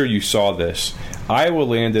sure you saw this. Iowa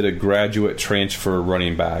landed a graduate transfer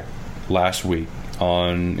running back last week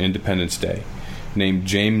on Independence Day named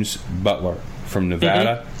James Butler from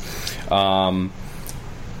Nevada.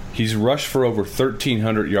 He's rushed for over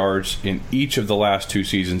 1,300 yards in each of the last 2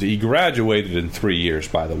 seasons. He graduated in 3 years,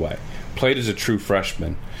 by the way. Played as a true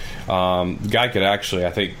freshman. The guy could actually,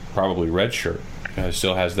 I think, probably redshirt.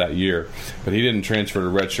 Still has that year. But he didn't transfer to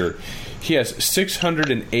redshirt. He has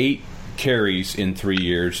 608 carries in 3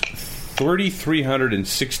 years,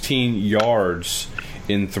 3,316 yards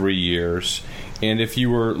in 3 years. And if you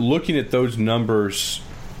were looking at those numbers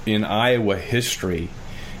in Iowa history,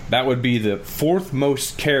 That would be the fourth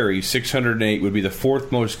most carries. 608 would be the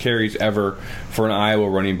fourth most carries ever for an Iowa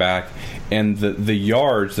running back. And the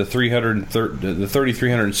yards, the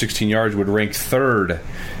 3,316 yards, would rank third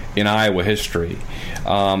in Iowa history.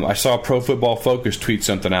 I saw Pro Football Focus tweet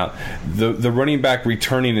something out. The running back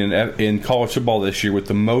returning in college football this year with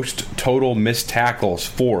the most total missed tackles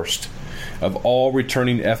forced of all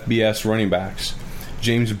returning FBS running backs,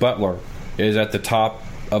 James Butler is at the top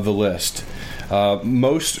of the list.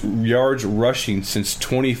 Most yards rushing since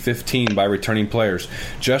 2015 by returning players.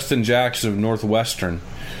 Justin Jackson of Northwestern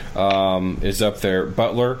is up there.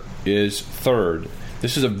 Butler is third.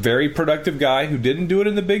 This is a very productive guy who didn't do it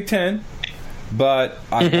in the Big Ten, but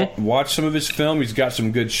I watched some of his film. He's got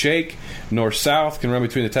some good shake. North-south, can run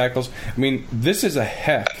between the tackles. I mean, this is a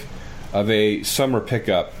heck of a summer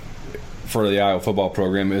pickup for the Iowa football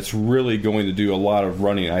program. It's really going to do a lot of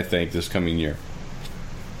running, I think, this coming year.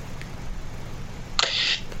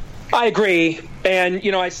 I agree. And,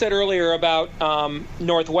 I said earlier about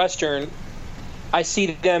Northwestern, I see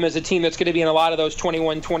them as a team that's going to be in a lot of those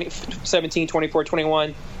 21, 20, 17, 24,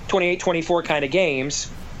 21, 28, 24 kind of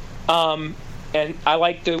games. And I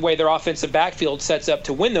like the way their offensive backfield sets up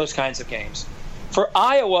to win those kinds of games. For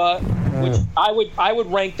Iowa, which I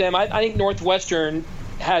would rank them, I think Northwestern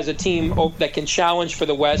has a team that can challenge for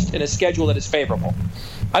the West in a schedule that is favorable.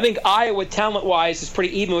 I think Iowa, talent-wise, is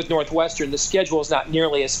pretty even with Northwestern. The schedule is not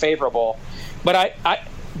nearly as favorable. But I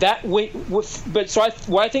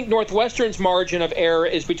think Northwestern's margin of error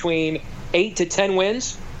is between 8 to 10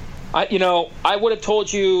 wins. I would have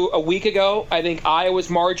told you a week ago, I think Iowa's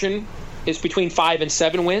margin is between 5 and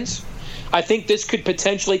 7 wins. I think this could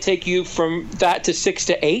potentially take you from that to 6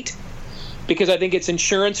 to 8 because I think it's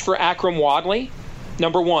insurance for Akrum Wadley,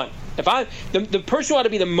 number one. The person who ought to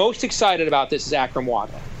be the most excited about this is Akrum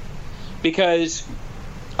Wadley because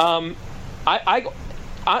the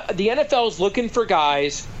NFL is looking for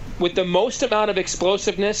guys with the most amount of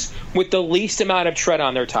explosiveness with the least amount of tread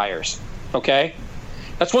on their tires. Okay?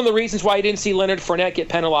 That's one of the reasons why you didn't see Leonard Fournette get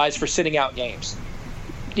penalized for sitting out games.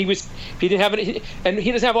 He doesn't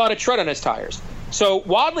have a lot of tread on his tires. So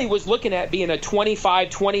Wadley was looking at being a 25,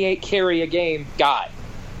 28 carry a game guy.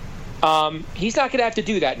 He's not going to have to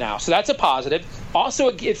do that now, so that's a positive. Also,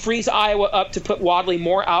 it frees Iowa up to put Wadley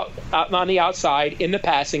more out on the outside in the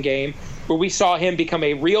passing game, where we saw him become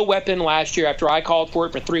a real weapon last year after I called for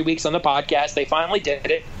it for 3 weeks on the podcast. They finally did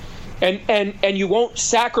it. And you won't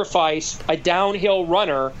sacrifice a downhill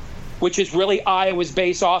runner, which is really Iowa's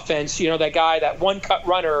base offense. That guy, that one-cut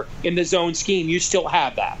runner in the zone scheme, you still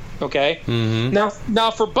have that, okay? Mm-hmm. Now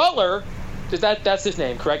for Butler, that's his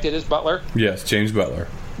name, correct? It is Butler? Yes, James Butler.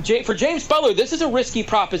 For James Butler, this is a risky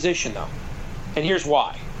proposition, though. And here's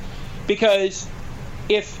why. Because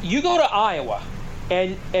if you go to Iowa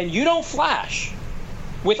and you don't flash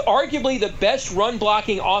with arguably the best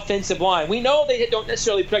run-blocking offensive line, we know they don't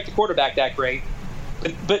necessarily protect the quarterback that great.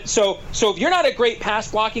 But so if you're not a great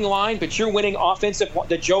pass-blocking line, but you're winning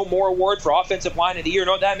the Joe Moore Award for Offensive Line of the Year, you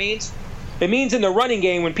know what that means? It means in the running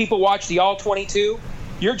game, when people watch the All-22,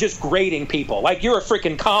 you're just grading people. Like you're a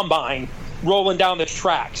freaking combine rolling down the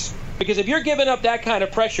tracks. Because if you're giving up that kind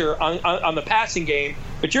of pressure on the passing game,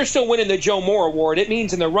 but you're still winning the Joe Moore Award, it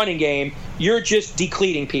means in the running game, you're just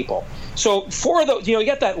depleting people. So for those, you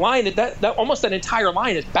got that line, that almost that entire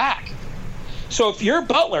line is back. So if you're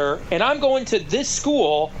Butler and I'm going to this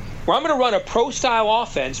school where I'm going to run a pro-style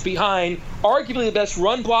offense behind arguably the best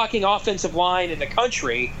run-blocking offensive line in the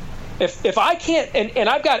country, if I can't, and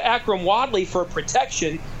I've got Akrum Wadley for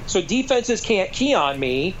protection, so defenses can't key on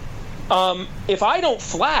me, if I don't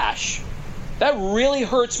flash, that really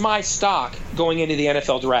hurts my stock going into the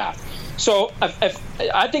NFL draft. So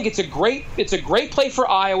I think it's a great play for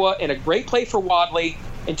Iowa and a great play for Wadley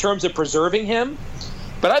in terms of preserving him.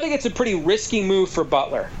 But I think it's a pretty risky move for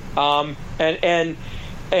Butler. And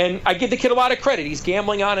I give the kid a lot of credit. He's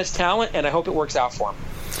gambling on his talent, and I hope it works out for him.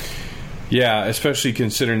 Yeah, especially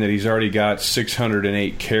considering that he's already got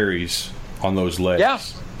 608 carries on those legs. Yeah.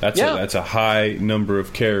 That's a high number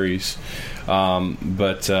of carries.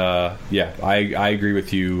 I agree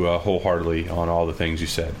with you wholeheartedly on all the things you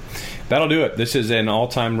said. That'll do it. This is an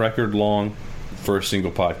all-time record long for a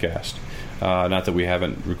single podcast. Not that we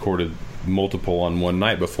haven't recorded multiple on one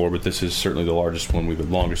night before, but this is certainly the longest one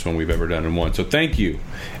we've ever done in one. So thank you,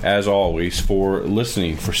 as always, for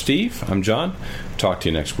listening. For Steve, I'm John. Talk to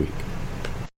you next week.